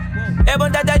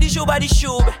 Ebon dada di show body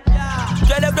show.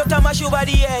 Twelve doctor ma show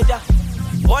body head.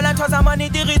 Roland was a man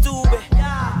in the retube.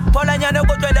 Polanya no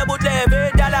go twelve but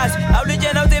Dallas. How the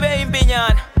gênée t'es bien in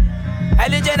Pinyan.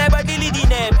 Elle est gênée pas qu'il dit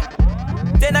neb.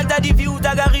 T'es n'a pas dit view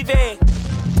t'as arrivé.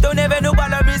 Don't ever know pas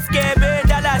la risque.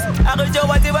 Dallas. Arrête de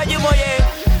watcher what you moye.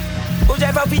 Où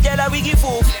j'ai pas fidèle à Wiggy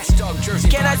Fou.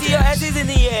 Can I see your asses in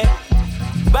the air?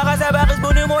 Barasa baris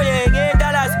bonu moye.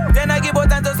 Dallas. Then I give out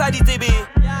to Sadi TB.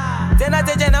 Then I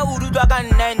tell you who do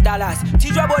 $9.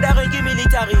 Teach you about the ranking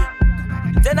military.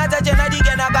 Then I tell you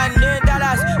again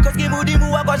 $9. Cause give me the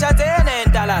move I got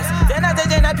 $10. Then I tell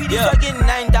you PD fucking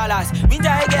 $9. Winter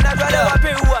again I try to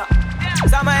pay you.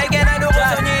 Sama again I don't go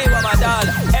to you my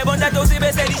dollar. Ebon that does be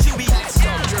said it should be.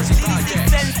 City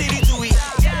 6 city 2.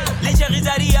 Les cherries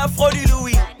are the afro du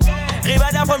Louis.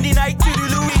 Rivada from the night to the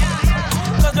Louis.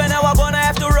 Cause when I was born I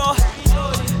have to roll.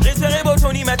 Respiré about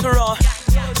Tony Metro.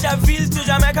 Chaville to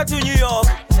Jamaica to New York.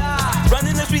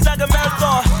 Running the streets like a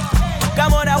marathon.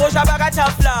 Come on, I wash up a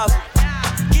tough love.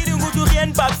 Give you good to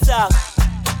rien pop star.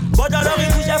 But I don't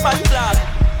really have a flag.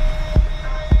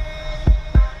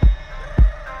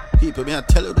 People, me I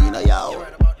tell you,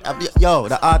 yo,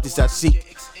 the artists are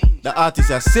sick. The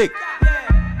artists are sick.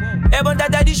 Ebon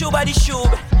dada di show body show.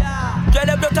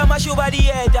 12 doctor ma show body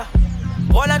head.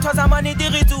 Roland was a man in the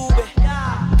retube.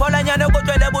 Polanya no go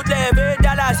twelve but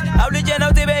Dallas. How the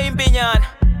out the be in Pinyan.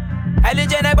 Elle est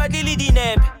gênée pas qu'il dit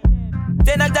neb.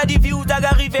 T'es n'a pas dit view t'as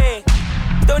arrivé.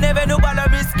 Don't ever know pas la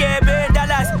risque.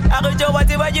 Dallas. Arrête de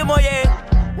watcher what you moye.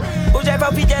 Où j'ai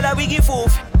pas fidèle à Wiggy Fou.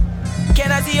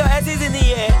 Can I see your asses in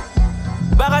the air?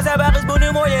 Barasa baris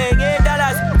bonu moye.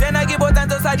 Dallas. Then I give out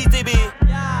to Sadi TB.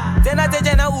 Then I tell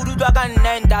you who do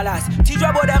 $9. Teach you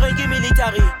about the ranking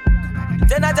military.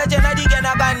 Then I tell you again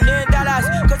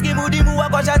 $9. Cause give me the move I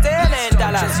got $10.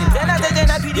 Then I tell you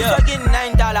PD fucking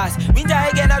 $9. Winter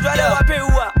again I try to pay you.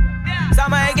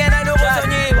 Sama again I don't go to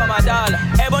you my dollar.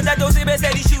 Ebon that does be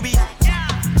said it should be.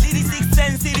 City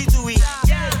 6 city 2.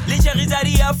 Les cherries are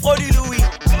the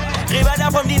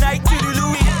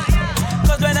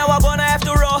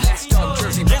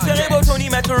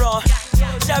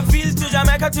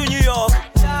to New York.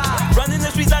 Running the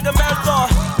streets like a marathon.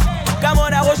 Come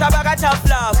on, I wish I back a tough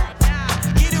love.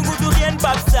 Getting good to rien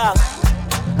backstab.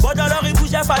 But alors il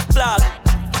bouge à face plaque.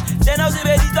 Then I was a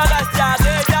baby dog as tag.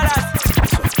 Hey, Dallas.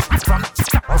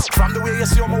 From the way you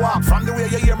see me walk, from the way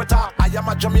you hear me talk, I am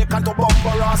a Jamaican to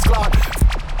bumper ass clot.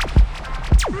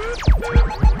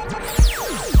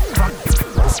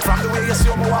 From the way you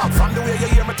see me walk, from the way you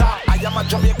hear me talk, I am a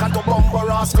Jamaican to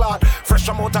bumper ass clot. Fresh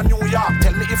from out of New York,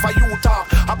 tell me if I you talk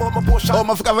about my potion. Oh,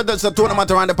 my forgot that's a tournament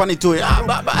around the panny too.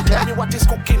 Tell me what is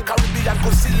cooking, Caribbean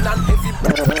cuisine and heavy.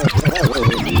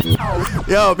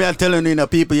 Yo, me I'm telling you,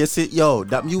 people, you see, yo,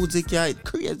 that music, yeah, it's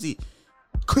crazy.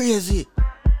 Crazy.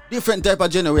 Different type of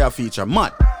genre we have feature,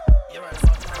 mad.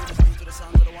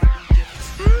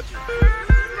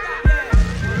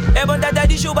 Even that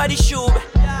daddy shoe by the shoe.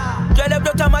 Twelve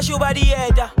block to my shoe by the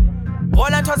head.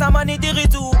 Roland was a man in the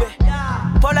retube.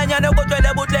 Paulania no go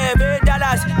twelve bout leve.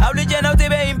 Dallas, how the gen out the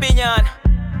bay in Pinyan.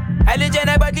 I le gen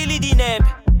about the leading name.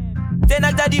 Then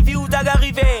after the view tag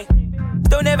arrivé.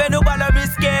 Don't ever know about the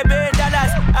risque.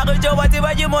 Dallas, arrête de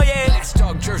whatever you moyen. Let's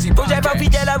talk Jersey Podcast. J'ai pas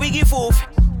fidèle à Wiggy Fouf.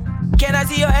 Can I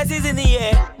see your asses in the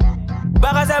air?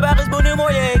 Barasa baris bonu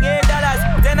moyen. Dallas,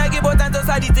 then I give out to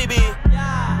Sadi TB.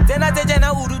 Then I tell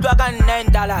Jenna Udu Dwakan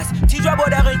 $9. Teacher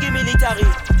border ringi military.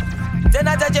 Then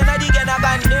I tell Jenna Digena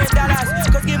Gan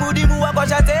 $9. Cause Kimudi Mua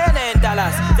Kosha $10.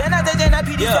 Then I tell Jenna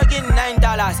PD fucking $9.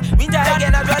 Minja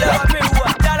again I draw up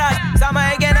 $.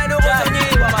 Sama again I know what's on you.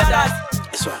 $.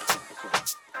 It's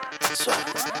right.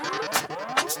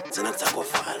 Then I take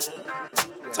off all.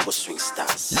 Swing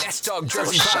stars. Let's talk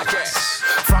Jersey Podcast.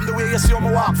 From the way you see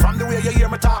me walk, from the way you hear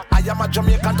me talk, I am a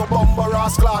Jamaican to bumper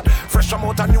ass clot. Fresh from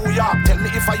out of New York, tell me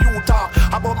if I you talk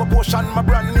about my potion, my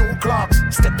brand new clocks.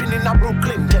 Stepping in a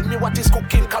Brooklyn, tell me what is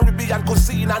cooking, Caribbean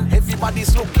cuisine and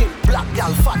everybody's looking. Black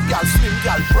gal, fat gal, slim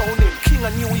gal, browning. King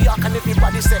of New York and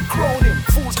everybody said crown him.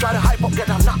 Fools try to hype up, get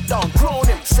him knocked down, crown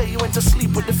him. Say you went to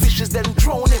sleep with the fishes, then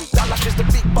drown him. Dallas is the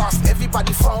big boss,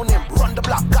 everybody found him. Run the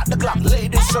block, got the Glock,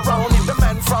 ladies surround him. The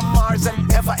man from Mars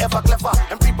and ever clever.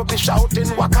 And people be shouting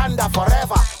Wakanda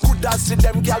forever. Good as see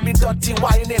them girl be dirty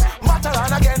whining. Matter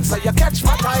on again so you catch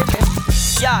my timing.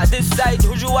 Yeah, this side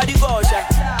who you are the gauche.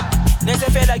 Nesse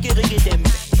fela qui rigitem.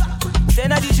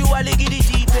 Sena di jou a legi di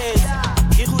GPS.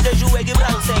 Qui roule de jouer qui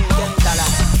blanc 5 dentala.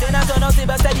 Sena ton nom c'est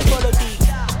basta di politique.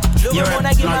 Le monde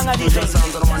a qui manga di tech.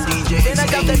 Sena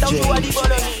capte dans jou a di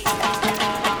bologna.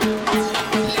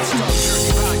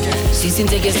 Sisin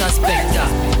take suspecta.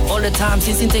 All the time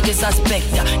sisin take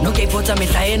suspecta. No ke pota me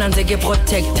tlaena nze ke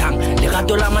protectang. Le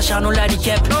rato la mashano la di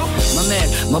cap. Mamel,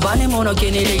 mabane mono ke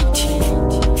ne late.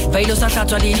 Bailo sa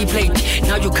tlatwa le di plate.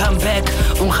 Now you come back.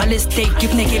 Unkhale steak,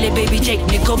 keep nekele baby Jake.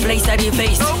 Nico place at the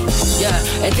face.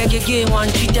 Yeah, and take a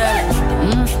one cheater.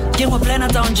 Ke go plana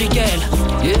down jigel.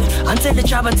 Yeah, until the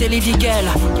chava tell it girl.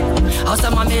 House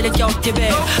my mele ke out the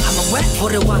bell. I'm a wet for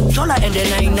the $1 and the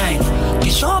 99. The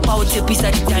show about the piece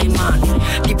at the time man.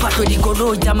 The pato di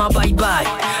golo itama bye bye.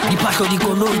 The pato di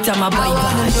golo itama bye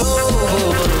bye.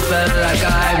 Oh, felt like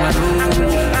I'm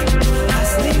a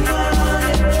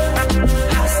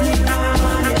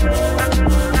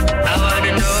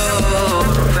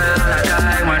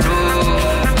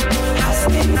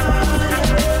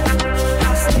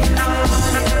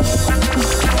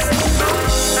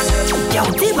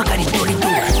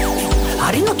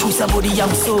Body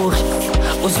young soul,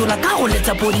 Ozula Kao let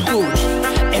a body good,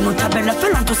 and no tabella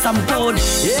fell onto some board.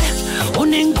 Yeah,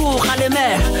 Uningo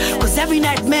Haleme, cause every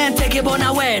night man take it on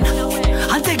a win.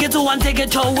 I'll take it to one, take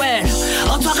it to a win.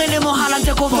 I'll talk a little more and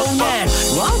take over man.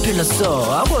 One pillar so,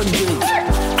 I won't do it.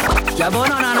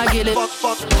 Jabona kill it.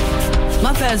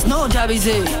 My fans know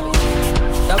Jabizi.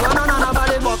 Jabona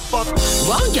body.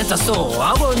 One get a so,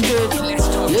 I won't do it.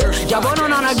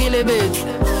 Jabona kill it.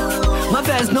 My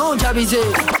fans know Jabizi.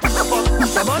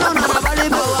 The bottom of my body,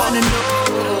 but I wanna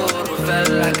know. Felt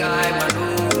like I'm a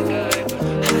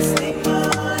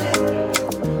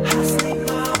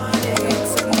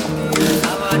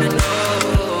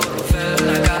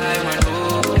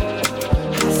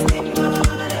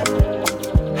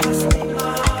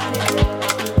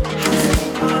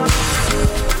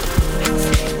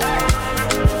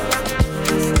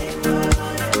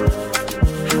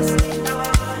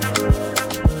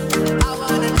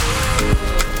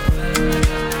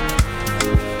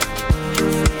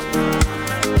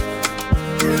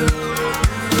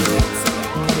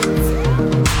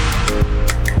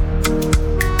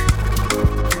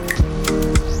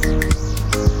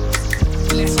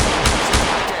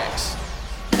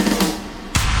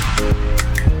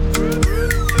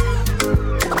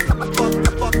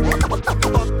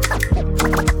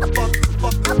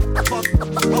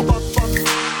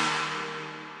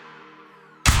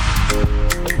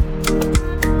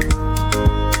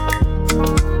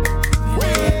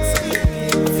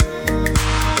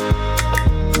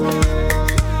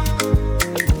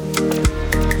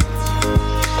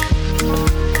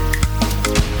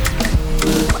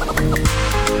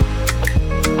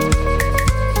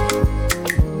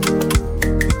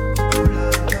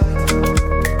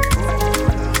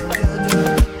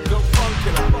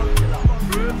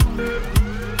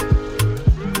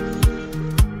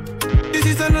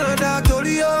this another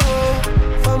Tolio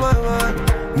for my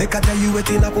man. Make I tell you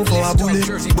waiting happen for a bullet.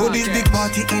 Bobby's big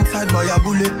party inside my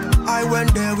bullet. I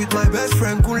went there with my best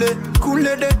friend Kule. Kule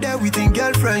they there with his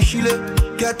girlfriend Shile.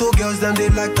 Ghetto girls them they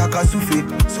like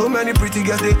Takasufi. So many pretty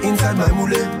girls they inside my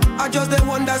mule. I just the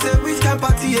one that say which can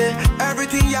party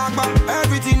everything yakba,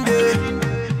 everything there.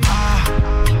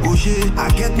 Oh shit, I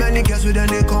get many girls with them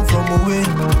they come from away.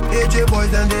 AJ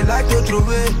boys then they like to throw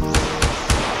away.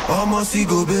 Almost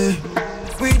go be.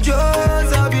 We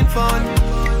just having fun.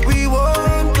 We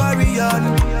won't carry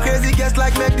on. Crazy girls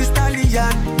like Meg the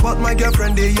Stallion. But my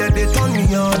girlfriend they turn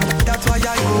me on. That's why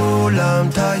I hold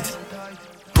on tight.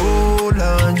 Hold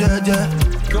on, Jaja.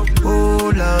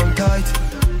 Hold on tight.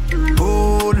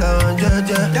 Hold on,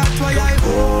 Jaja. That's why I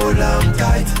hold on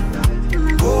tight.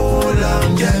 Hold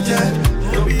on, Jaja.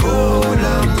 Hold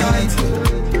on tight.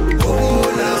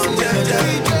 Hold on, Jaja.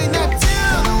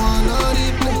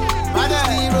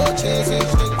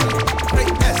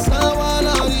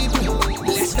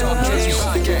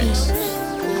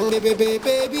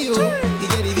 Baby, oh, you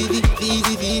get the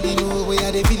feedy, know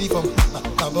where they feel it from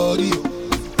my body, oh,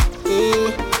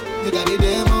 you got the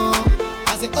demo. I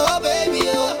say, oh baby,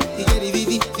 oh, you get the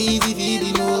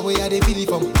feedy, know where they feel it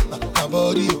from my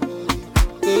body, oh,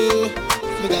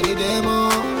 you got the demo.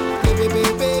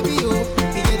 Baby, oh,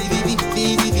 you get the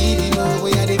feedy, know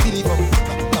where they feel it from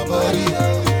my body,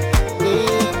 oh,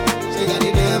 you got the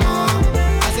demo.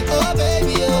 I say, oh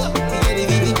baby, oh, you get the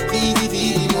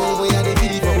feedy, know where they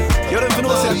feel it from. You don't even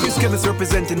know, say Chris Kim is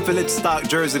representing Phillips Stark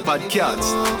Jersey Podcast.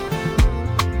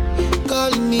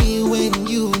 Call me when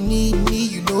you need me,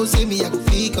 you know, say me, I go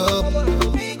pick up.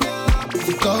 If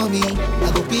you call me,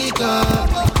 I go pick up.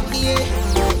 Yeah,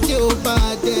 you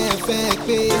bad effect,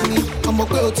 baby. I'ma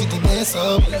go to the mess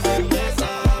up.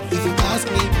 If you ask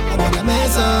me, I wanna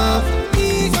mess up.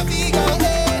 Pick up,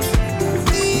 head.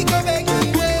 Pick up, make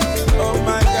me wait. Oh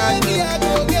my God, baby, I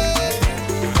go get.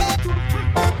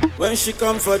 When she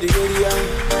come for the area,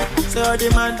 say all the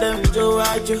man them Joe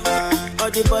Ajo, all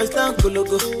the boys down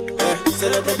Kulugu. Say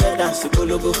let them dance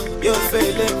Kulugu. You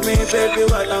feeling me, baby,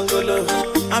 while I'm golo.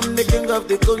 I'm the king of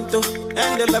the Kunto,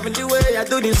 and they loving the way I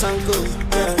do this uncle.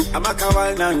 Yeah, I'm a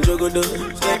kawal now, Jogodo.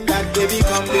 Say that baby,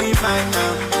 come be mine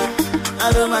now.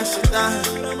 I do my shit down.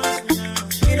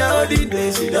 You know the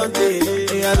days you don't take.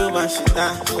 I do my shit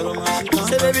down.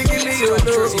 Say baby, give me your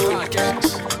love.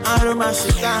 I do my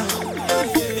shit down.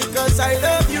 Because I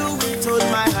love you with all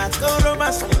my heart. Go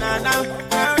romance me now.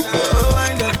 Oh,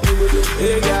 I love you.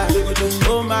 Hey, yeah.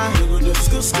 Oh, my.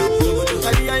 School.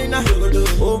 Kaliana.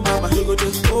 Oh, mama.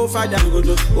 Oh, father.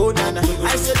 Oh, nana.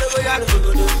 I said,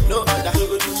 no other.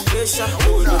 Asia.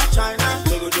 China.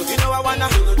 You know I wanna.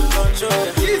 Control.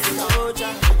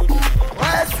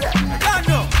 What's that? I don't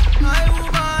know. My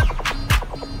woman.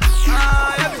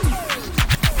 Everything.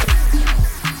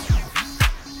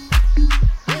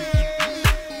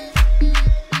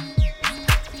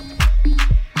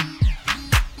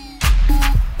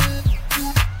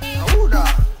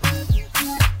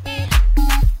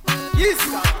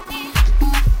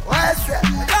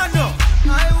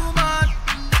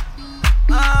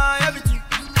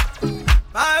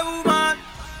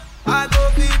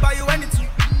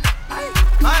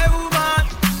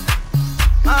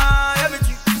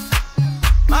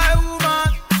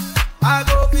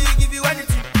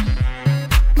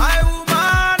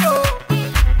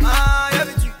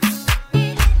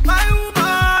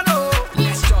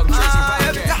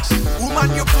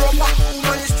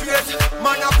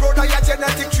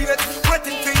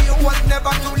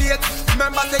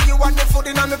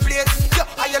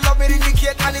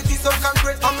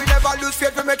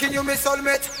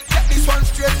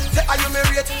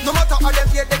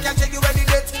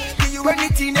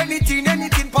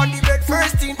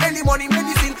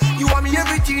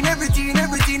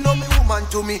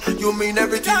 You mean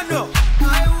everything.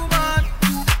 My woman,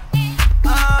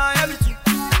 everything.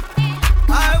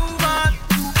 My woman,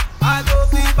 I go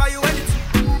be by you anything.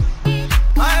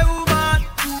 My woman,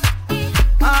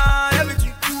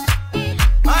 everything.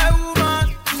 My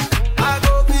woman, I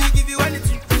go be give you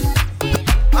anything.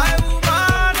 My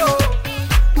woman, oh,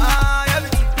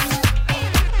 everything.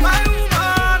 My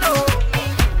woman, oh,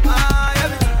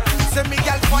 everything. Say me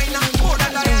girl fine and more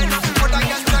than Diana, more than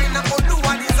China, or do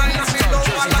one designer.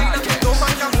 No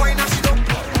man can find her, she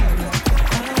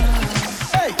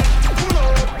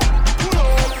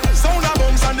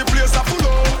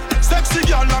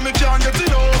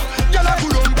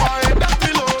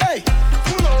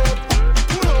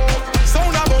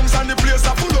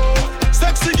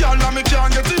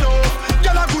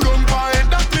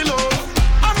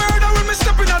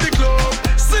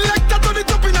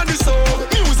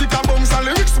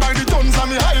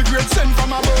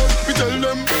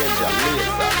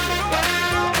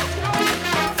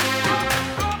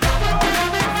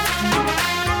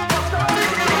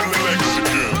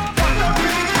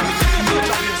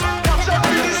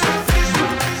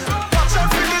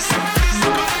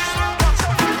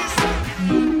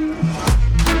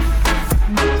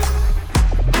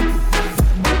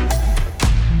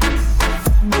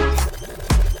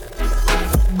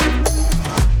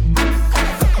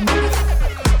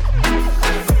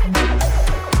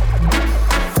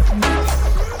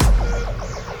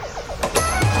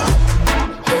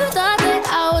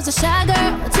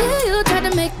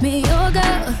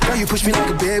push me like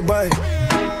a big boy.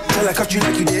 Till I cut you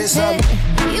like you did something.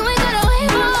 You ain't gotta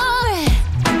wait for it.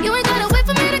 You ain't gotta wait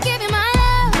for me to give you my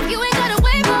love. You ain't gotta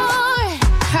wait for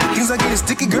it. Things are getting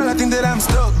sticky, girl, I think that I'm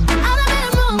stuck. I done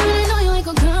been wrong, but I know you ain't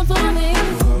gon' come for me.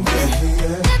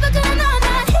 Never gonna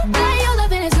not hit that. Your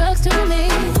loving is drugs to me.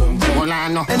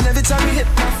 And every time you hit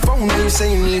my phone, you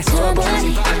say you need trouble.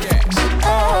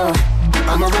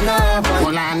 I'm a runner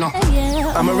boy.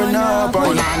 I'm a runner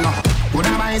boy. Would a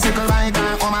bicycle bike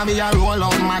and come and be a roll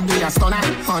out mad be a stunner,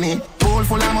 honey. Pool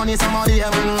full of money, somebody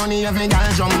having money. Every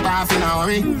girl jump off in a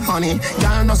hurry, honey.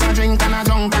 Girl does a drink and a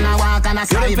drunk and a walk and a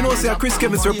slide. You know, say Chris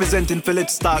Kim is representing Philip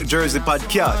Stark Jersey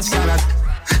Podcast.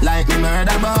 Like me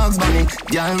murder Bugs Bunny.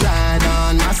 Girl ride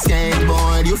on my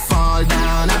skateboard, you fall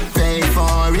down, I pay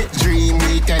for it. Dream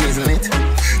weekend is lit.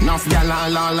 Enough girl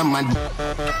all of my.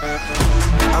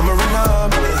 I'm a runner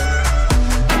boy.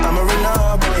 I'm a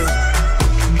runner boy.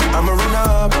 I'm a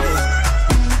runner boy.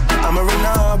 I'm a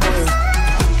runner boy.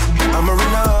 I'm a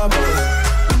runner boy.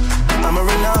 I'm a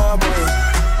runner boy.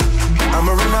 I'm a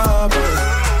runner boy.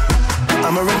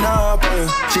 I'm a runner boy.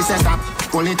 She says stop,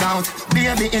 pull it out.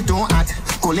 Baby, it too hot.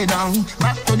 Cool it down.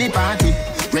 Back to the party.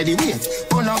 Ready, wait.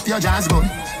 Pull up your jazz gun.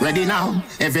 Ready now.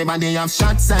 Everybody have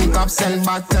shots and cups and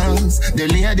bottles. The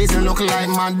ladies look like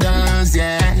models,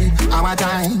 yeah. Our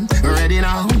time. Ready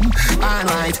now.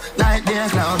 Alright, like their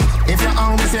cloud. If you're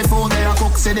hungry, say food, they are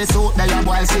cook, say the soup, they are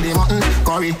boil, say the mutton.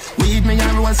 Curry. Weed me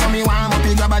and roll, so me warm up.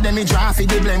 You grab a them, me draft it,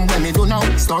 the blame when me do now.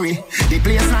 Story. The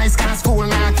place nice, can't school,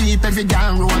 now keep every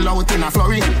gang roll out in a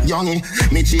flurry. Youngie,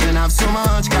 me chain have so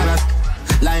much color.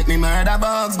 Like me murder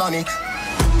Bugs Bunny.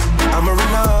 I'm a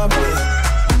runner boy.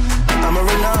 I'm a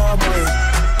runner boy.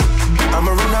 I'm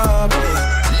a runner boy.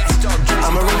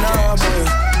 I'm a runner boy.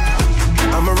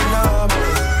 I'm a runner boy.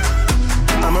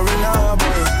 I'm a runner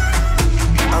boy.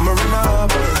 I'm a runner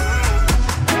boy.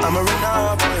 I'm a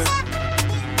runner boy.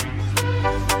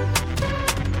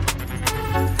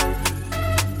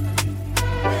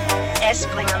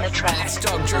 S-Pling on the track. Let's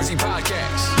Talk Jersey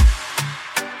Podcast.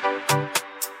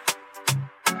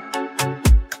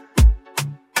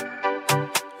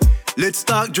 Let's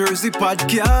Talk Jersey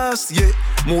Podcast, yeah.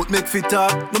 Mouth make fit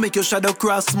talk, no make your shadow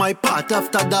cross my path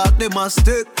after dark. They must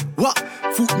step, what?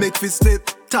 Foot make fit step.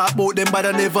 Talk about them but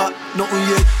I never, nothing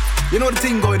yet. You know the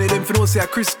thing going in them for no say a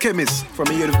Chris Chemist from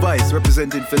Hear the Vice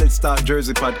representing for Let's Talk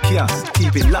Jersey Podcast.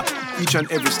 Keep it locked each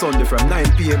and every Sunday from 9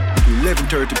 p.m. to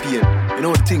 11:30 p.m. You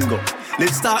know the thing go.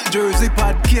 Let's Talk Jersey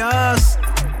Podcast.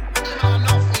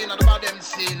 Enough, you know, about them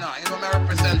see now. You know, me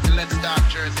represent the Let's Talk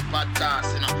Jersey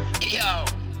Podcast, you know. Yo.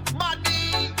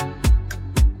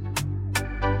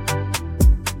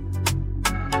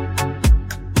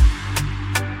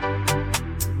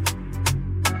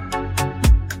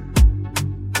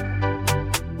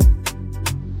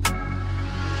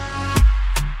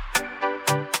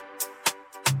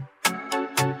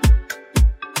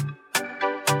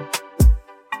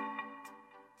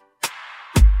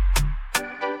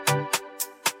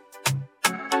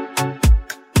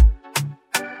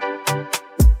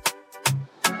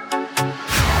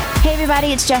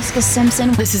 Everybody, it's Jessica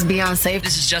Simpson. This is Beyonce.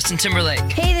 This is Justin Timberlake.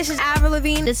 Hey, this is Avril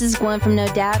Lavigne. This is Gwen from No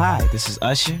Doubt. Hi, this is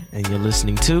Usher, and you're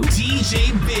listening to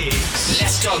DJ Biggs.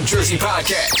 Let's Talk Jersey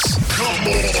Podcast. Come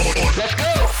on, let's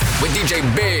go. With DJ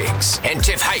Biggs and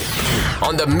Tiff Hype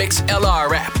on the Mix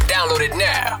LR app. Download it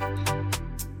now.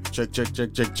 Check.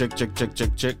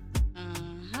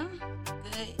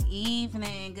 Good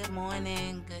evening, good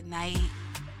morning, good night.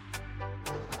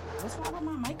 What's wrong with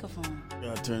my microphone?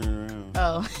 Gotta turn it around.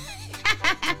 Oh.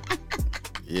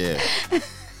 Yeah.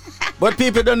 But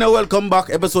people don't know, welcome back.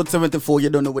 Episode 74, you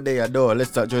don't know what they are doing.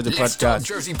 Let's Talk Jersey Let's Podcast. Talk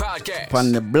Jersey Podcast.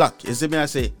 On the block. You see me, I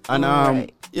say. And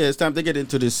right. yeah, it's time to get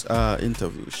into this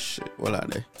interview. Shit. What are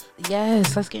they?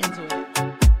 Yes, let's get into it.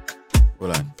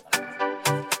 Hold on.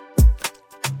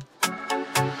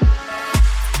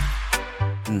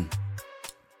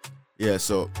 Yeah,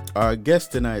 so our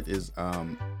guest tonight is I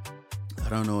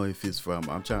don't know if he's from,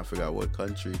 I'm trying to figure out what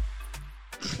country,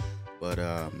 but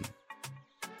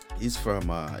he's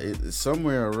from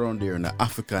somewhere around there in the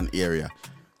African area.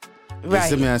 Right.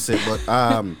 You see me, I say, but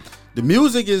the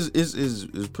music is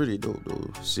pretty dope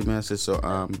though. See me, I say, so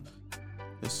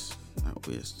it's not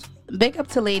waste. Big up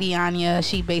to Lady Anya.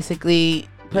 She basically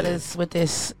put us with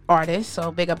this artist,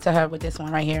 so big up to her with this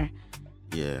one right here.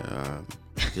 Yeah,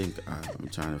 I think I'm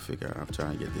trying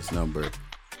to get this number.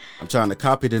 I'm trying to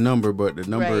copy the number, but the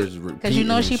number is repeating. Because you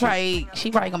know she probably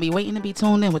gonna be waiting to be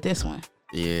tuned in with this one.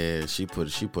 Yeah, she put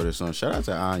us on. Shout out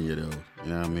to Anya though.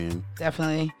 You know what I mean?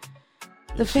 Definitely.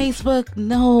 The Facebook,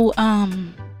 no,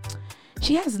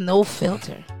 she has no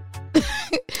filter.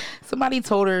 So somebody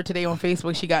told her today on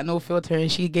Facebook she got no filter,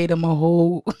 and she gave them a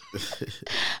whole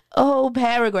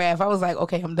paragraph. I was like,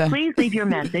 okay, I'm done. Please leave your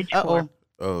message. Uh-oh.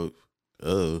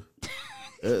 Uh-oh.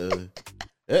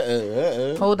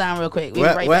 Hold on real quick.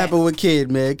 What happened with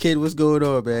Kid, man? Kid, what's going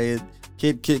on, man?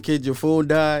 Kid, your phone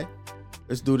died?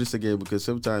 Let's do this again because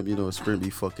sometimes, Sprint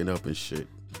be fucking up and shit.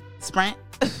 Sprint?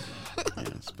 Yeah,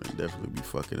 Sprint definitely be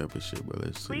fucking up and shit, but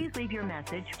let's see. Please leave your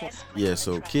message. Yeah,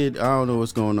 so Kid, I don't know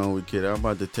what's going on with Kid. I'm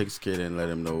about to text Kid and let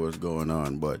him know what's going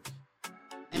on, but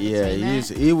yeah,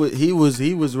 he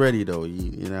was ready though.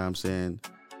 You know what I'm saying?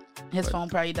 His phone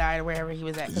probably died wherever he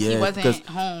was at. Because yeah, he wasn't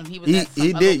home. He was at some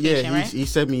he did, location, yeah. Right? He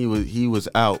said me he was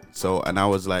out. So and I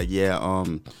was like, yeah,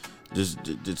 just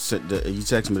he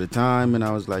texted me the time and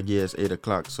I was like, yeah, it's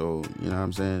 8:00. So you know what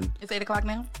I'm saying? It's 8:00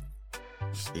 now.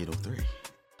 It's 8:03.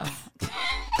 Oh.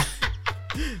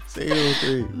 It's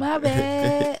 8:03. My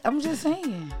bad. I'm just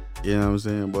saying. You know what I'm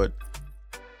saying? But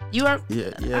you are. Yeah.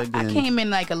 Again. I came in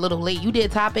like a little late. You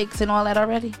did topics and all that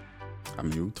already. I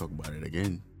mean, we'll talk about it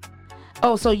again.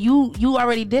 Oh, so you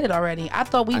already did it already. I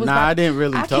thought we was. Nah, I didn't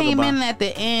really. I came in at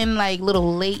the end like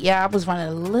little late. Yeah, I was running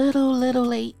a little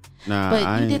late. Nah,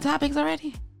 but you did topics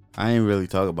already. I ain't really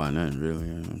talk about nothing really.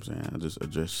 You know what I'm saying? I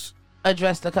just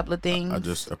addressed a couple of things.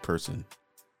 Just a person.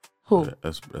 Who?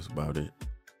 That's about it.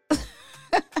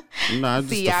 Nah,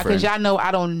 see, y'all, because y'all know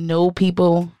I don't know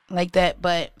people like that,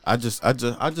 but I just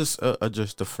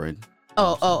a friend.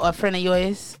 Oh, a friend of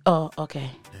yours. Oh, okay.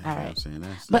 Yeah, all right.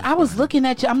 But I was looking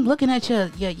at you. I'm looking at your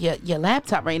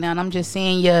laptop right now, and I'm just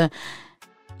seeing your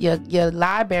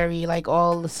library, like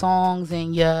all the songs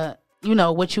and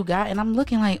what you got, and I'm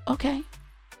looking like, okay,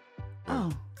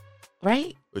 oh,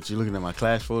 right. But you looking at my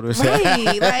Clash photos,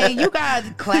 right? Like you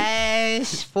got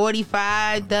Clash,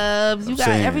 45 Dubs, you got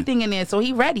everything in there, so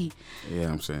he ready. Yeah,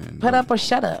 I'm saying. Put up or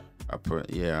shut up.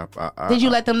 Did you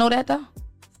let them know that though?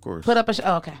 Of course. Put up or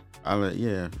okay.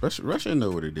 Russian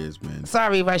know what it is, man.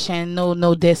 Sorry, Russian,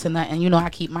 no diss or nothing. I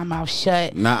keep my mouth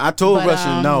shut. Nah, I told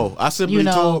Russian no. I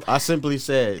simply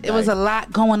said it was a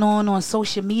lot going on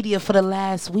social media for the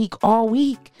last week, all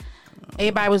week.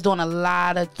 Everybody was doing a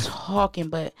lot of talking,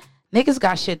 but niggas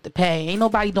got shit to pay. Ain't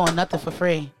nobody doing nothing for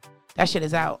free. That shit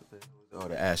is out. Oh,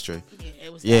 the ashtray. Yeah,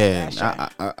 it was. Yeah,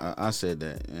 I said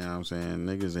that. You know what I'm saying?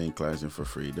 Niggas ain't clashing for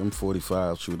free. Them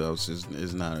 45 shootouts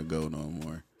is not a go no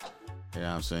more. You know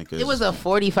what I'm saying? It was a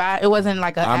 45. It wasn't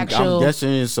like an actual. I'm guessing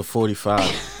it's a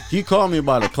 45. He called me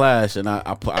about a clash, and I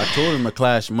told him a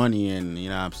clash money, and you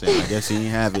know what I'm saying? I guess he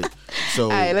didn't have it. So,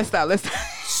 all right, let's stop.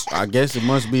 I guess it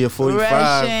must be a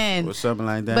 45 or something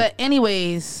like that. But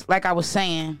anyways, like I was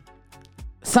saying,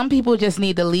 some people just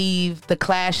need to leave the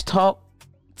clash talk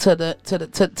to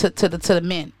the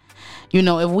men.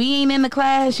 If we ain't in the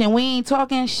clash and we ain't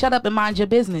talking, shut up and mind your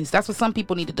business. That's what some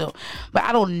people need to do. But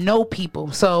I don't know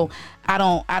people, so I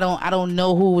don't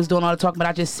know who was doing all the talking. But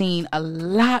I just seen a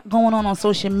lot going on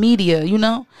social media,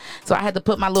 So I had to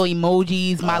put my little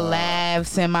emojis, my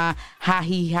laughs, and my ha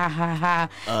he ha ha ha.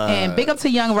 And big up to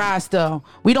Young Ross though.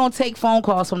 We don't take phone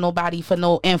calls from nobody for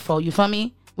no info. You feel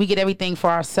me? We get everything for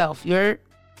ourselves. You heard?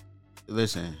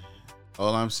 Listen.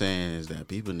 All I'm saying is that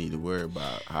people need to worry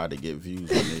about how to get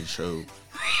views on their show.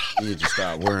 You need to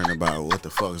stop worrying about what the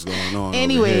fuck's going on.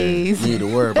 Anyways. You need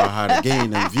to worry about how to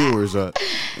gain them viewers up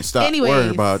and stop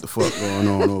worrying about the fuck going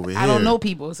on over here. I don't know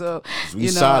people, so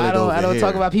I don't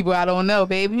talk about people I don't know,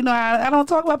 babe. I don't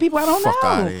talk about people I don't know. Fuck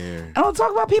out of here. I don't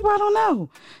talk about people I don't know.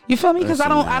 You feel me? Because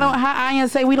I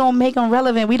say we don't make them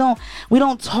relevant. We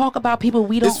don't talk about people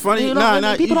we don't. It's funny.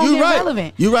 People don't get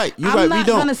relevant. You're right. I'm not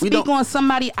gonna speak on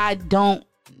somebody I don't.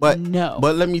 No.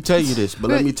 But let me tell you this.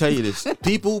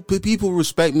 People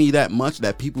respect me that much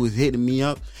that people is hitting me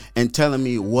up and telling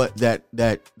me what that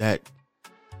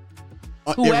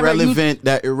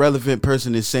irrelevant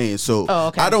person is saying. So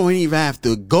I don't even have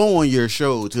to go on your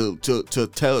show to that's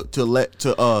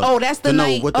the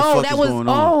night. What the fuck is going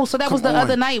on. So that was the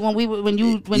other night when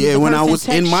when I was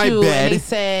in my bed, they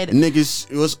said niggas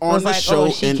was on the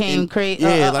show she came crazy.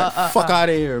 Fuck out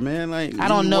of here, man. Like I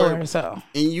don't know her, so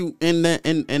and you in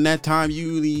that time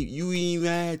you even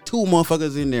had two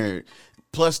motherfuckers in there.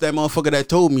 Plus that motherfucker that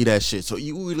told me that shit. So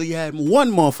you really had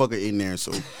one motherfucker in there.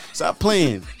 So stop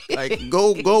playing. Like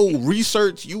go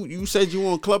research. You said you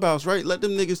on Clubhouse, right? Let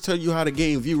them niggas tell you how to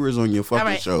gain viewers on your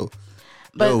fucking show.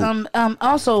 But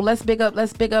also let's big up Get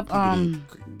the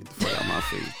fuck out of my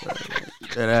face, bro.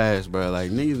 That ass, bro.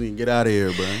 Like niggas need to get out of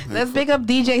here, bro. Let's pick up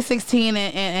DJ 16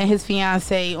 and his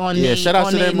fiance on shout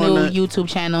out to their them new on YouTube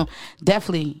channel.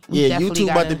 Definitely.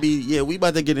 YouTube about to be. We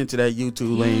about to get into that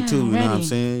YouTube lane too. You know what I'm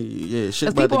saying? Yeah, shit.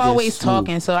 Because people about to always get smooth.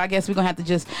 talking, so I guess we're gonna have to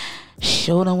just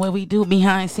show them what we do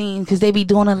behind scenes because they be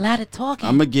doing a lot of talking.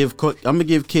 I'm gonna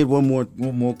give Kid one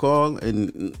more call,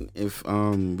 and if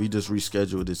we just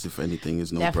reschedule this, if anything,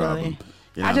 is no problem.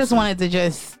 You know I just wanted to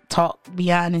just talk,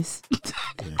 be honest.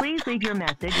 Please leave your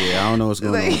message. Yeah, I don't know what's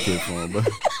going on with Kid phone, but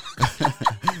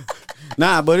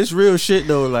nah, but it's real shit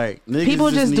though. Like niggas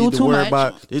people just need do to too worry much.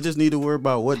 about. They just need to worry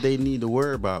about what they need to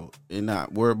worry about, and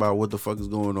not worry about what the fuck is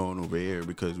going on over here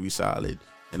because we solid.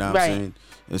 You know what I'm saying?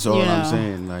 That's all I'm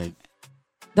saying. Like,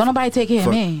 don't nobody take care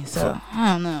of me, so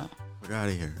I don't know. Fuck out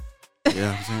of here. You know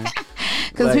what I'm saying?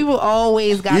 Because people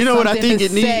always got what I think to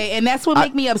it need? say, and that's what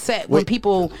make me upset when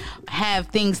people have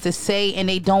things to say and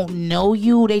they don't know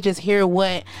you. They just hear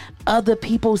what other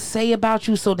people say about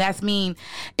you. So that's mean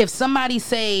if somebody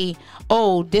say,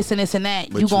 "Oh, this and this and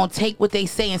that," you gonna take what they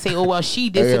say and say, "Oh, well, she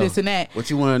this and this and that." What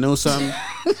you want to know something?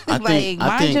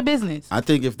 Mind your business. I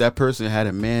think if that person had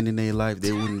a man in their life,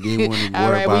 they wouldn't be worried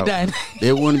All right, we done.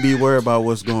 They wouldn't be worried about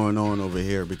what's going on over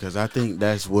here because I think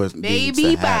that's what needs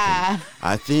to happen.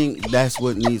 I think that's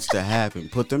what needs to happen.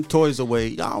 Put them toys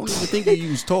away. I don't even think you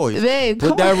use toys. Babe,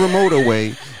 put that remote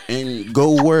away and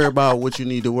go worry about what you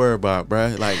need to worry about,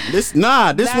 bruh. Like this,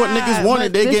 what niggas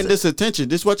wanted. They getting this attention.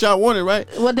 This what y'all wanted, right?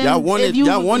 Well, then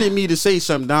y'all wanted me to say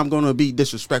something. Now I'm gonna be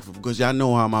disrespectful because y'all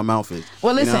know how my mouth is.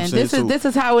 Well, listen, this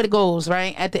is how it goes,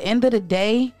 right? At the end of the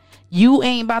day, you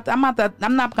ain't about to,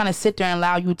 I'm not gonna sit there and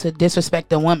allow you to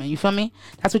disrespect a woman. You feel me?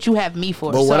 That's what you have me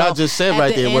for. But what I just said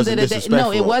right there wasn't disrespectful.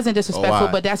 No, it wasn't disrespectful,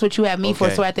 but that's what you have me for.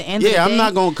 So at the end of the day, I'm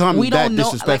not gonna come that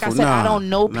disrespectful. Like I said, I don't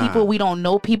know people. We don't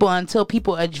know people until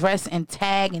people address and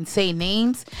tag and say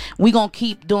names. We gonna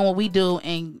keep doing what we do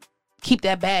and keep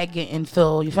that bag getting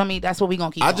filled. You feel me? That's what we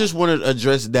gonna keep. I just want to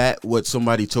address that what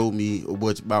somebody told me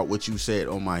about what you said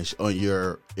on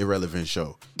your irrelevant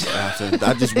show. You know what I'm saying?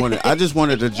 I just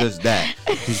wanted to just that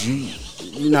because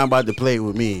you're not about to play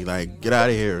with me. Like, get out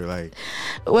of here. Like,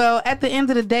 well, at the end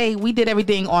of the day, we did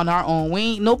everything on our own.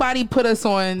 Nobody put us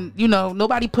on.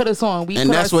 Nobody put us on. And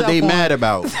that's what they mad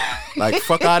about. Like,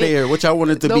 fuck out of here. What y'all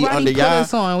wanted to be under y'all?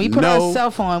 Us on. We put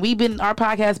ourselves on. Our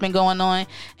podcast been going on,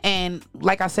 and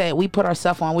like I said, we put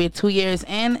ourselves on. We're 2 years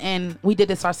in, and we did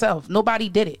this ourselves. Nobody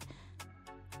did it.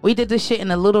 We did this shit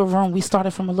in a little room. We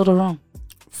started from a little room.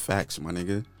 Facts, my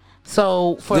nigga.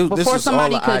 So before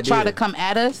somebody could try to come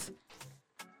at us,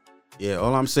 yeah,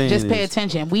 all I'm saying just is pay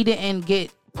attention. We didn't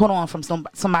get put on from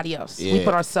somebody else. Yeah, we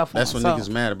put ourselves on. That's what niggas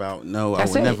mad about. No,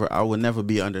 I would never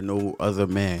be under no other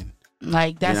man.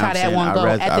 Like, that's how that one go.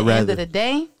 At the end of the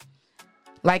day,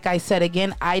 like I said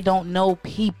again, I don't know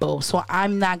people, so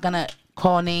I'm not gonna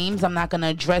call names. I'm not gonna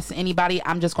address anybody.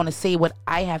 I'm just gonna say what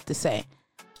I have to say.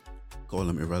 Call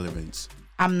them irrelevance.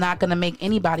 I'm not gonna make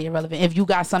anybody irrelevant. If you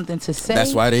got something to say,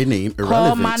 that's why they name irrelevance.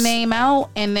 Call my name out,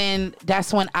 and then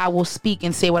that's when I will speak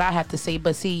and say what I have to say.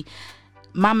 But see,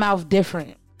 my mouth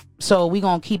different, so we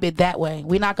gonna keep it that way.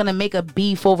 We're not gonna make a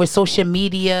beef over social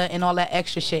media and all that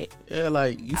extra shit. Yeah,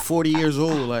 like, you 40 years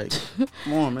old. Like,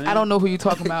 come on, man. I don't know who you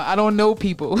talking about. I don't know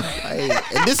people. And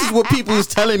this is what people is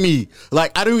telling me.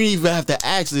 Like, I don't even have to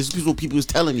ask. This is what people is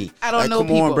telling me. I don't know come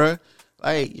people. On, bro.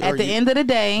 Like, at the end of the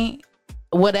day,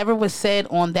 whatever was said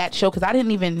on that show, because I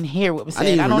didn't even hear what was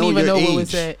said. I don't even know what was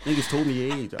said. Niggas told me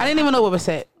your age. I didn't even know what was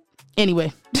said.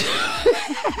 Anyway.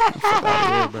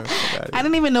 I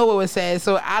didn't even know what was said,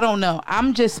 so I don't know.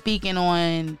 I'm just speaking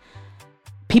on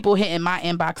people hitting my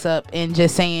inbox up and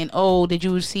just saying, "Oh, did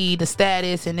you see the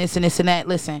status and this and this and that?"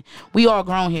 Listen, we all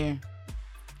grown here.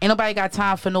 Ain't nobody got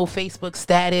time for no Facebook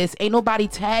status. Ain't nobody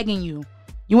tagging you.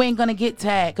 You ain't gonna get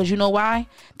tagged, because you know why?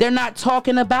 They're not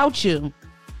talking about you.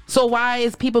 So why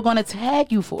is people gonna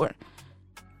tag you for it?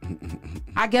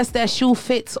 I guess that shoe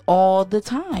fits all the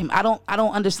time. I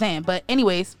don't understand. But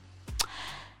anyways,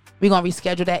 we're gonna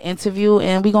reschedule that interview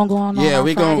and we're gonna go on. Yeah,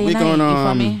 we're gonna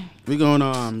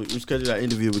reschedule that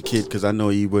interview with Kid because I know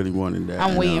he really wanted that.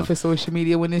 I'm waiting for social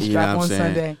media when this drop on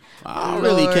Sunday. I don't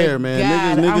really care,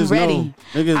 man. Niggas I'm ready. know.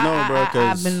 Niggas know, bro.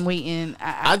 I've been waiting.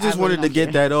 I just wanted to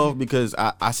get that off because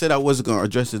I said I wasn't gonna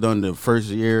address it on the first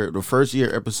year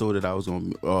episode that I was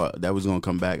gonna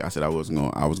come back. I said I was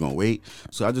gonna wait.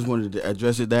 So I just wanted to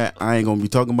address it that I ain't gonna be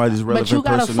talking about this relevant person no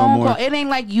more. But you got a phone call. It ain't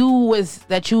like you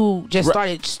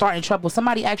just starting trouble.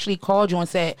 Somebody actually called you and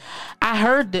said, I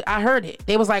heard it.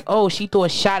 They was like, "Oh, she threw a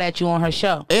shot at you on her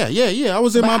show." Yeah. I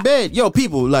was in my bed. Yo,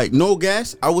 people, like, no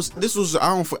gas. I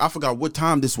forgot what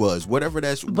time this was. Whatever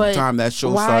time that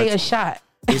show starts. Why a shot?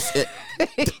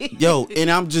 Yo,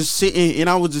 and I'm just sitting, and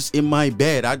I was just in my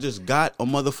bed. I just got a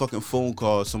motherfucking phone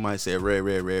call. Somebody said,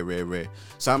 red.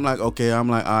 So I'm like, okay. I'm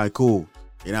like, all right, cool.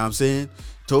 You know what I'm saying?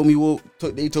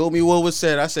 They told me what was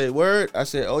said. I said, word. I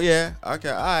said, oh, yeah. Okay,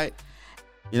 all right.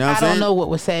 You know what I'm saying? I don't know what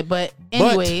was said, but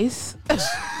anyways.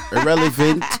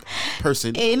 Irrelevant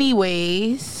person.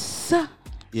 Anyways.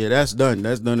 Yeah, that's done.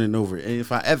 That's done and over. And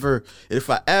if I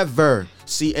ever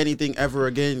see anything ever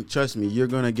again, trust me, you're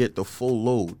going to get the full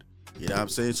load. You know what I'm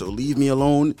saying? So leave me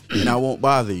alone and I won't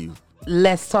bother you.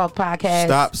 Let's Talk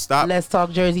Podcast. Stop. Let's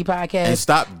Talk Jersey Podcast. And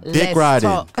stop dick riding.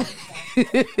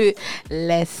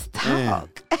 Let's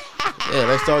talk. Yeah,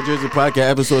 Let's Talk Jersey Podcast,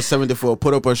 episode 74.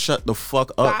 Put up or shut the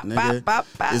fuck up, nigga.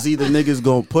 It's either niggas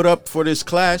gonna put up for this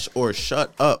clash or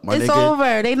shut up, my nigga. It's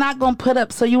over. They not gonna put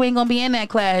up, so you ain't gonna be in that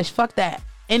clash. Fuck that.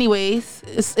 Anyways,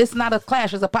 it's not a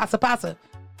clash. It's a pasa. Pasa.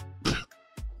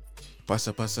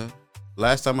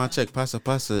 Last time I checked, pasa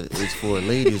is for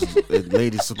ladies.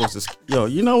 Ladies supposed to. Yo,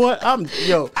 you know what?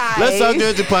 Let's Talk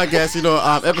Jersey Podcast. You know,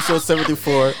 episode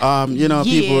 74. You know,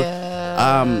 people.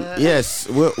 Yes.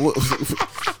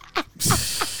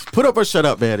 Put up or shut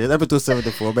up, man. It's episode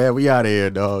 74, man. We out of here,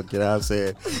 dog. You know what I'm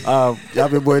saying? Y'all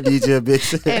been boy DJ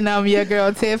Biggs. And I'm your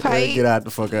girl, Tiff Height. Get out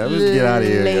the fuck out. Let's get out of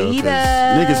here, Later. Yo,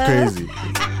 niggas crazy.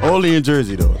 Only in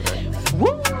Jersey, though.